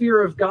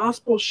atmosphere of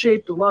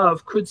gospel-shaped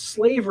love could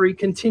slavery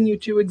continue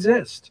to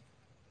exist?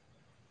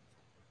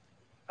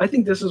 I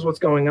think this is what's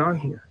going on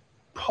here.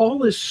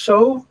 Paul is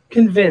so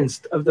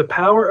convinced of the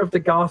power of the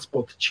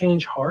gospel to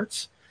change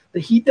hearts that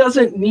he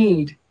doesn't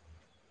need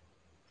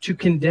to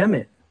condemn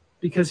it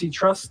because he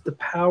trusts the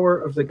power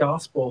of the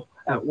gospel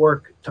at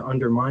work to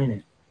undermine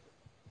it.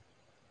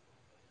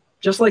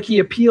 Just like he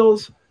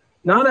appeals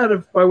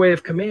not by way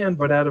of command,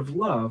 but out of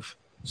love.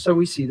 So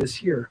we see this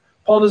here.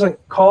 Paul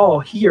doesn't call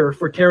here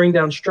for tearing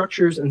down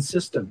structures and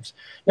systems.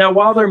 Now,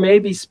 while there may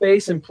be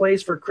space and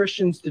place for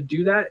Christians to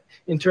do that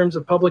in terms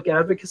of public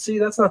advocacy,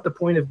 that's not the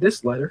point of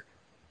this letter.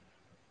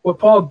 What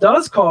Paul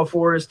does call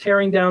for is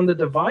tearing down the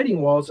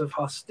dividing walls of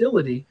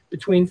hostility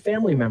between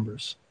family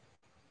members.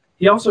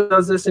 He also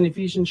does this in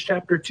Ephesians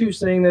chapter 2,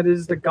 saying that it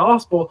is the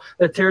gospel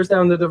that tears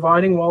down the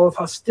dividing wall of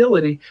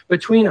hostility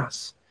between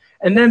us.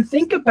 And then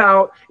think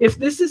about, if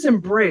this is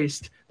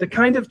embraced, the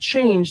kind of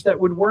change that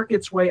would work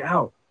its way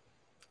out.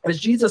 As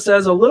Jesus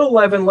says, a little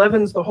leaven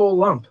leavens the whole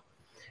lump.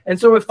 And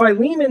so if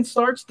Philemon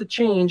starts to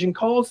change and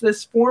calls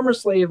this former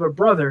slave a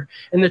brother,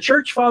 and the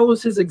church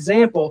follows his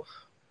example,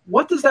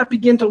 what does that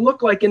begin to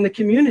look like in the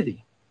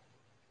community?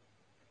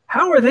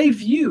 How are they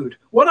viewed?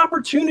 What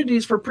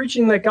opportunities for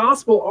preaching the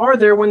gospel are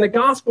there when the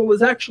gospel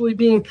is actually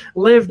being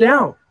lived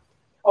out?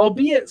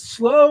 Albeit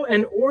slow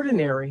and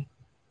ordinary,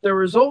 the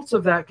results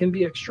of that can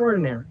be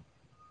extraordinary.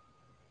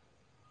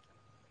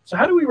 So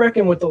how do we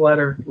reckon with a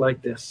letter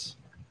like this?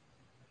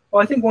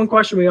 Well, I think one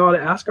question we ought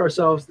to ask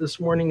ourselves this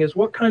morning is,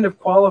 what kind of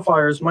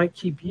qualifiers might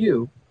keep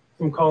you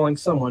from calling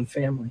someone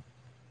family?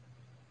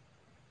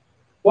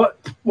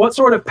 What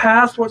sort of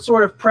past, what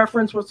sort of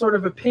preference, what sort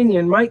of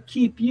opinion might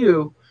keep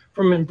you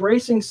from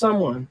embracing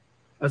someone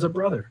as a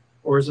brother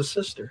or as a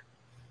sister?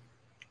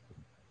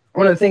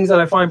 One of the things that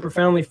I find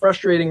profoundly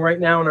frustrating right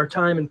now in our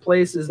time and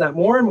place is that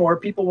more and more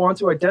people want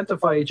to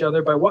identify each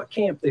other by what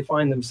camp they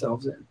find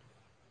themselves in.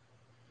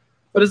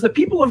 But as the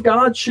people of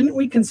God, shouldn't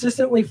we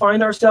consistently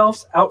find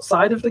ourselves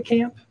outside of the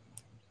camp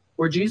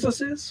where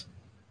Jesus is?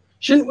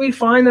 Shouldn't we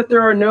find that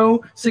there are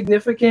no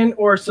significant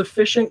or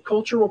sufficient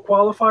cultural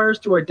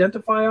qualifiers to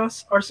identify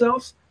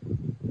ourselves?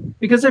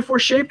 Because if we're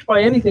shaped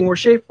by anything, we're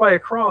shaped by a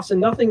cross,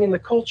 and nothing in the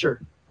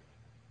culture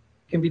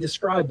can be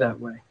described that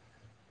way.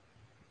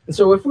 And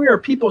so if we are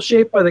people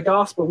shaped by the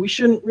gospel, we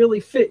shouldn't really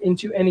fit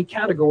into any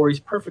categories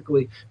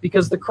perfectly,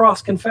 because the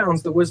cross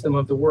confounds the wisdom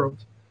of the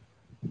world.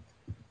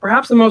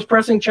 Perhaps the most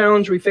pressing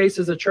challenge we face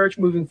as a church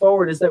moving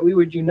forward is that we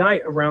would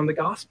unite around the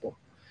gospel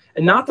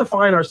and not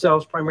define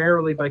ourselves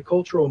primarily by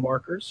cultural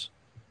markers.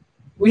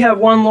 We have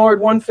one Lord,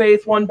 one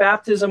faith, one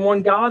baptism,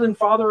 one God and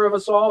Father of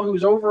us all,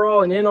 who's over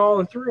all and in all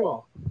and through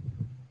all.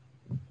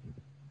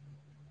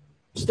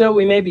 Still,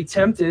 we may be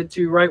tempted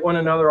to write one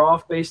another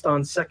off based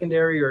on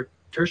secondary or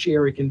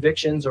tertiary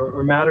convictions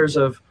or matters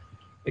of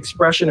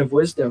expression of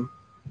wisdom.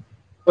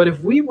 But if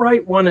we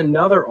write one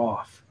another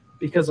off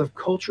because of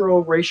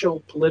cultural,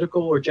 racial,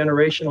 political, or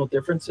generational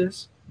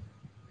differences,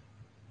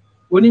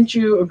 wouldn't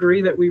you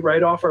agree that we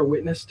write off our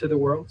witness to the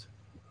world?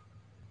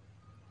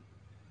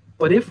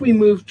 But if we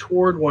move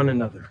toward one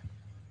another,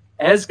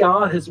 as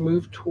God has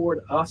moved toward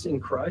us in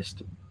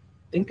Christ,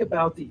 think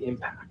about the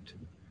impact.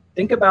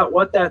 Think about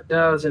what that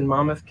does in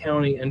Monmouth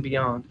County and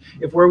beyond.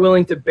 If we're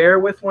willing to bear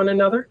with one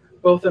another,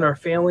 both in our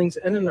failings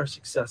and in our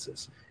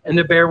successes, and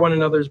to bear one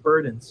another's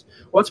burdens.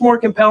 What's more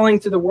compelling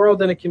to the world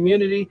than a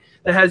community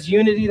that has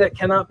unity that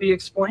cannot be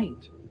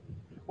explained?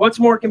 What's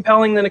more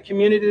compelling than a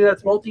community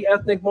that's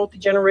multi-ethnic,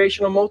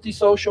 multi-generational,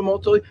 multi-social,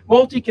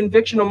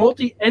 multi-convictional,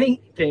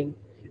 multi-anything,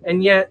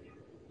 and yet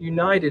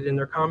united in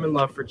their common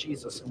love for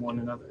Jesus and one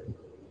another?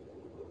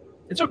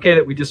 It's okay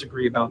that we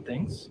disagree about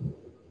things.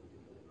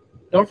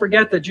 Don't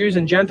forget that Jews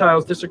and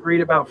Gentiles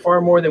disagreed about far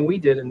more than we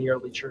did in the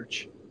early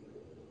church.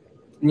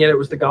 And yet it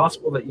was the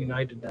gospel that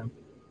united them.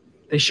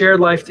 They shared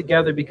life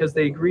together because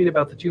they agreed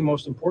about the two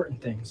most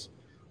important things,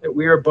 that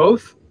we are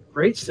both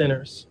great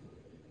sinners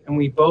and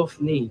we both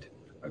need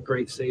a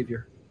great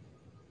Savior.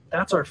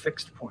 That's our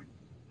fixed point.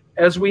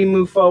 As we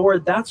move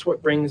forward, that's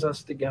what brings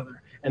us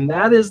together. And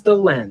that is the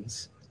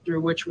lens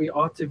through which we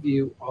ought to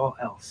view all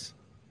else.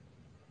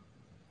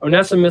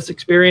 Onesimus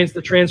experienced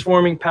the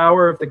transforming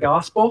power of the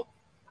gospel.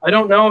 I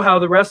don't know how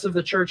the rest of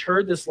the church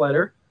heard this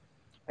letter,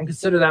 and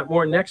consider that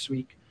more next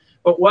week.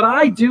 But what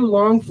I do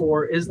long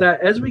for is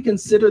that as we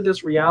consider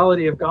this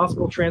reality of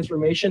gospel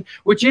transformation,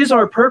 which is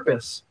our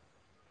purpose,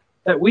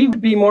 that we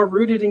would be more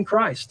rooted in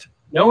Christ,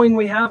 knowing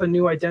we have a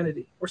new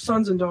identity. We're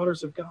sons and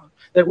daughters of God.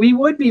 That we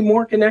would be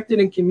more connected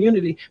in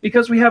community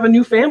because we have a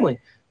new family.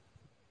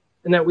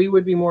 And that we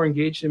would be more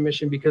engaged in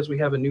mission because we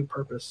have a new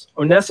purpose.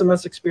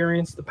 Onesimus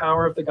experienced the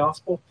power of the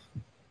gospel.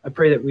 I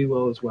pray that we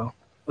will as well.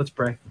 Let's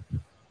pray.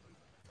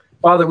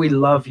 Father, we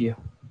love you.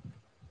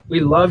 We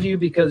love you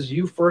because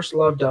you first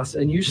loved us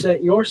and you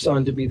sent your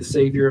Son to be the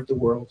Savior of the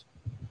world.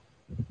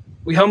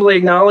 We humbly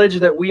acknowledge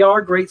that we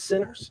are great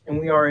sinners and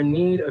we are in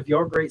need of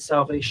your great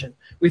salvation.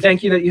 We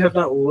thank you that you have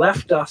not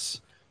left us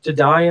to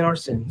die in our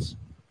sins,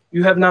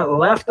 You have not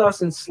left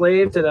us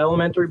enslaved to the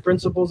elementary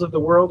principles of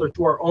the world or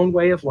to our own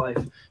way of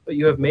life, but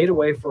you have made a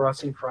way for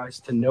us in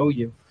Christ to know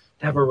you,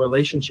 to have a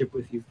relationship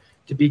with you,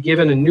 to be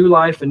given a new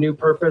life, a new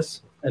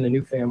purpose, and a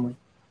new family.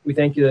 We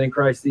thank you that in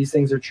Christ these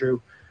things are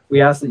true.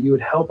 We ask that you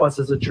would help us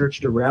as a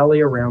church to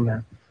rally around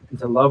that and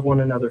to love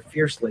one another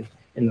fiercely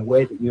in the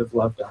way that you have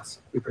loved us.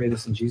 We pray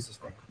this in Jesus'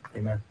 name.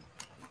 Amen.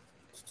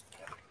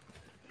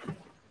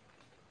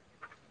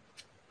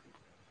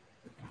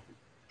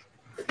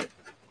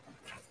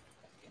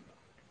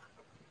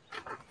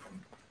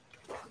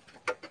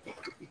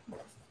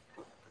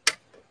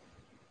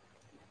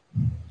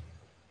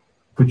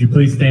 Would you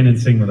please stand and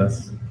sing with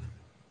us?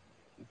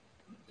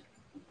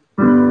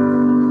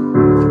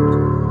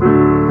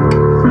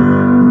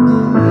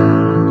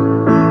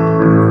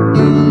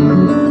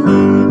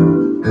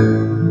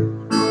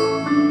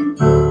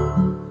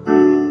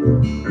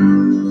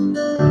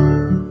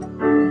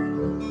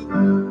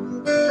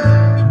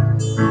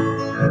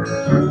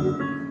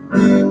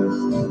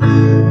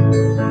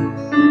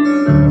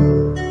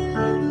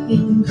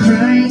 In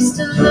Christ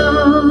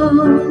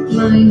alone,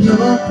 my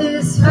hope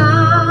is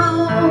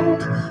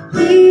found.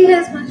 He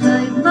is my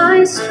light,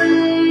 my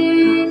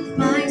strength,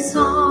 my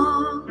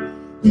song.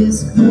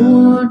 This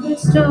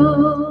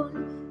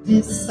cornerstone,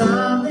 this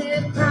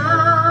solid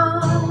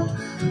ground,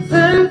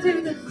 firm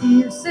through the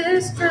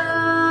fiercest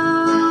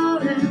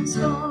drought and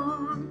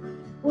storm.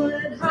 What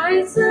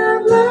heights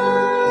of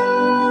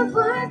love,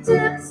 what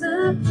depths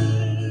of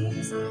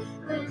peace,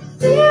 when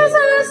fears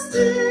are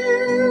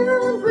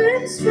still,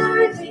 when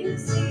striving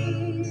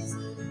cease.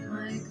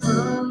 My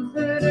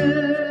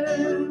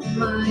comforter,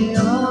 my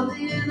all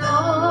in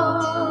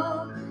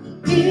all,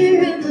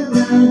 here in the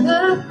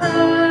love of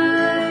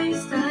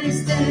Christ I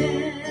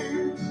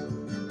stand.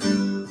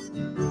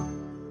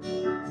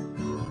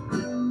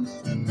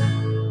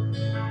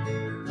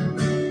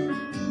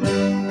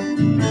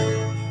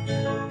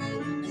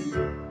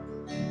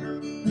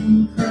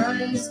 In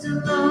Christ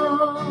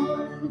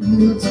alone,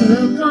 who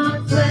took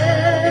on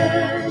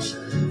flesh,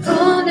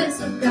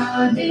 fullness of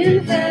God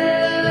in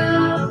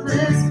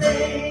helpless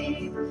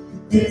babe,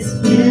 this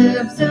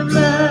gift of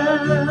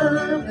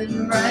love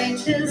and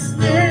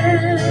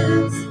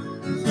righteousness,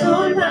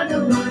 shown by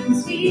the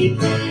ones he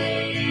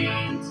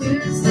came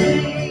to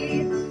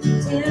save,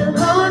 till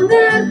on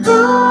that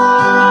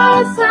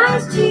cross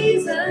as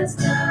Jesus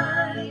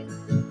died,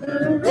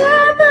 the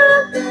wrath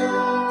of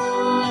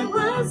God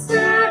was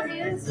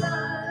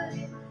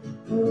satisfied.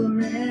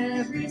 For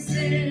every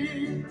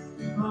sin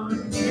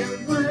on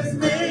him was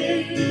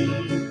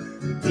laid,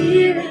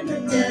 here in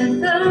the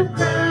death of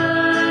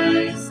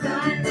Christ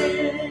I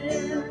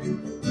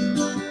live.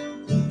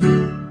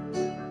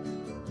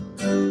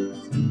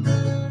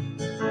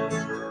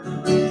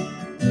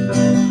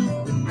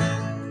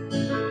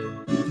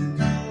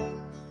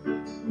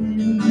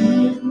 And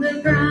in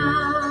the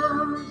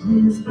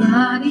ground his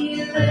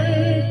body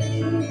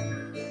lay,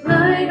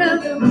 light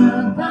of the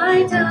world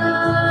by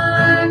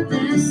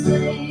darkness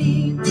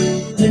slain,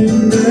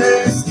 and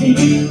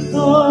bursting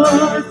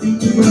forth in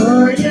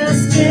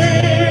glorious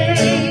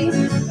day,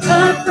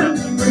 up from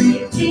the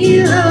grave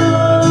he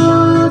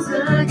rose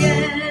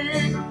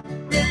again.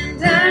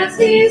 And as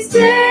he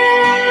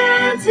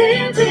stands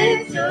in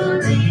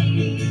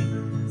victory,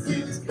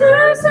 since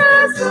curse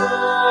has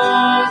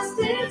lost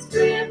its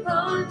grip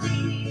on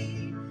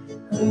me,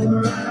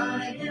 for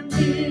I am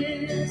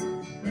his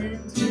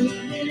and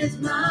he is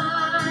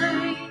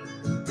mine,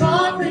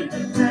 bought with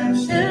the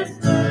precious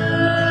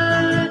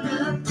blood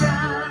of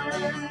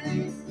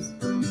Christ.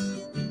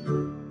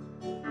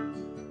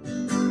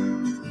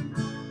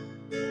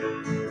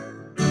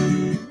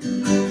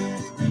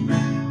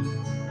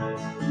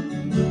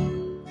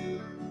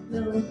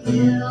 No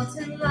guilt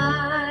in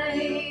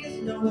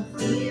life, no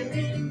fear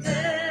in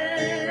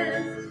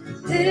death,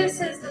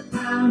 this is the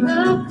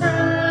power of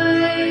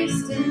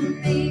Christ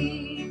in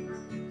me.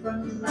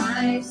 From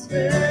life's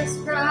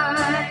first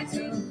cry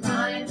to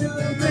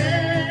final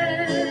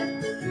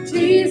breath,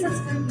 Jesus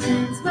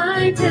commands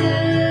my destiny.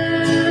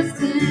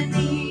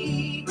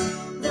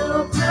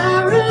 No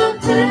power of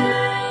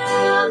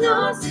hell,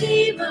 no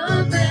scheme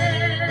of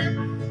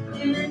man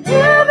can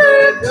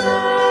ever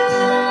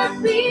pluck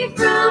me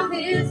from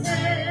his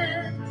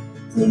hand,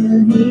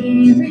 till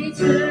he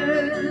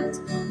returns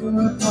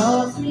or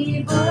calls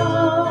me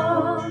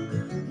home.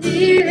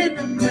 Here in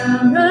the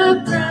power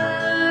of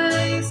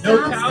Christ No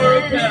I'll power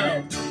of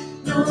stand.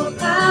 No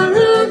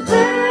power of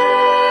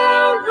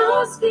hell,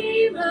 no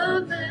scheme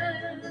of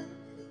man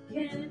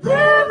can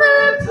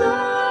ever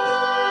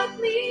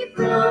pluck me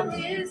from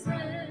his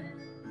hand,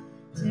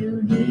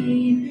 till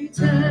he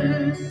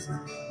returns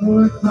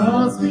or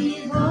calls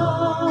me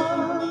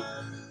home.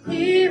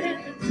 Here in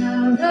the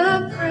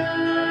power of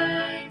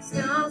Christ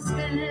I'll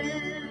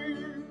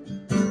stand.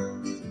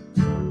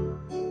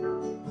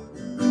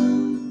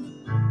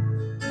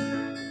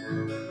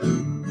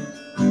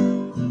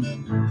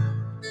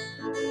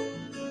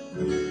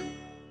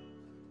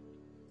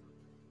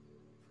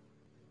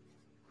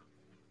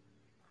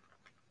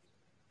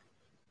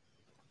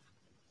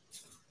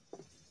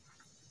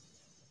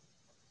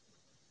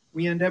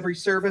 We end every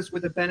service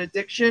with a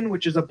benediction,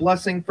 which is a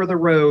blessing for the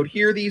road.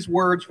 Hear these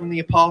words from the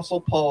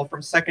Apostle Paul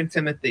from 2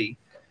 Timothy.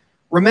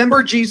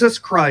 Remember Jesus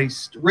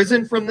Christ,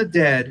 risen from the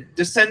dead,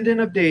 descendant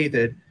of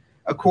David,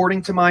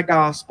 according to my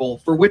gospel,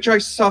 for which I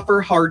suffer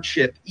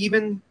hardship,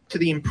 even to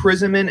the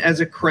imprisonment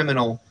as a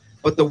criminal.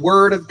 But the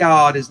word of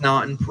God is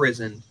not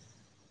imprisoned.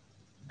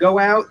 Go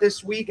out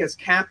this week as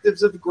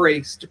captives of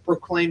grace to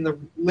proclaim the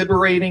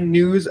liberating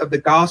news of the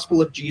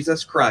gospel of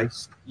Jesus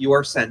Christ. You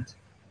are sent.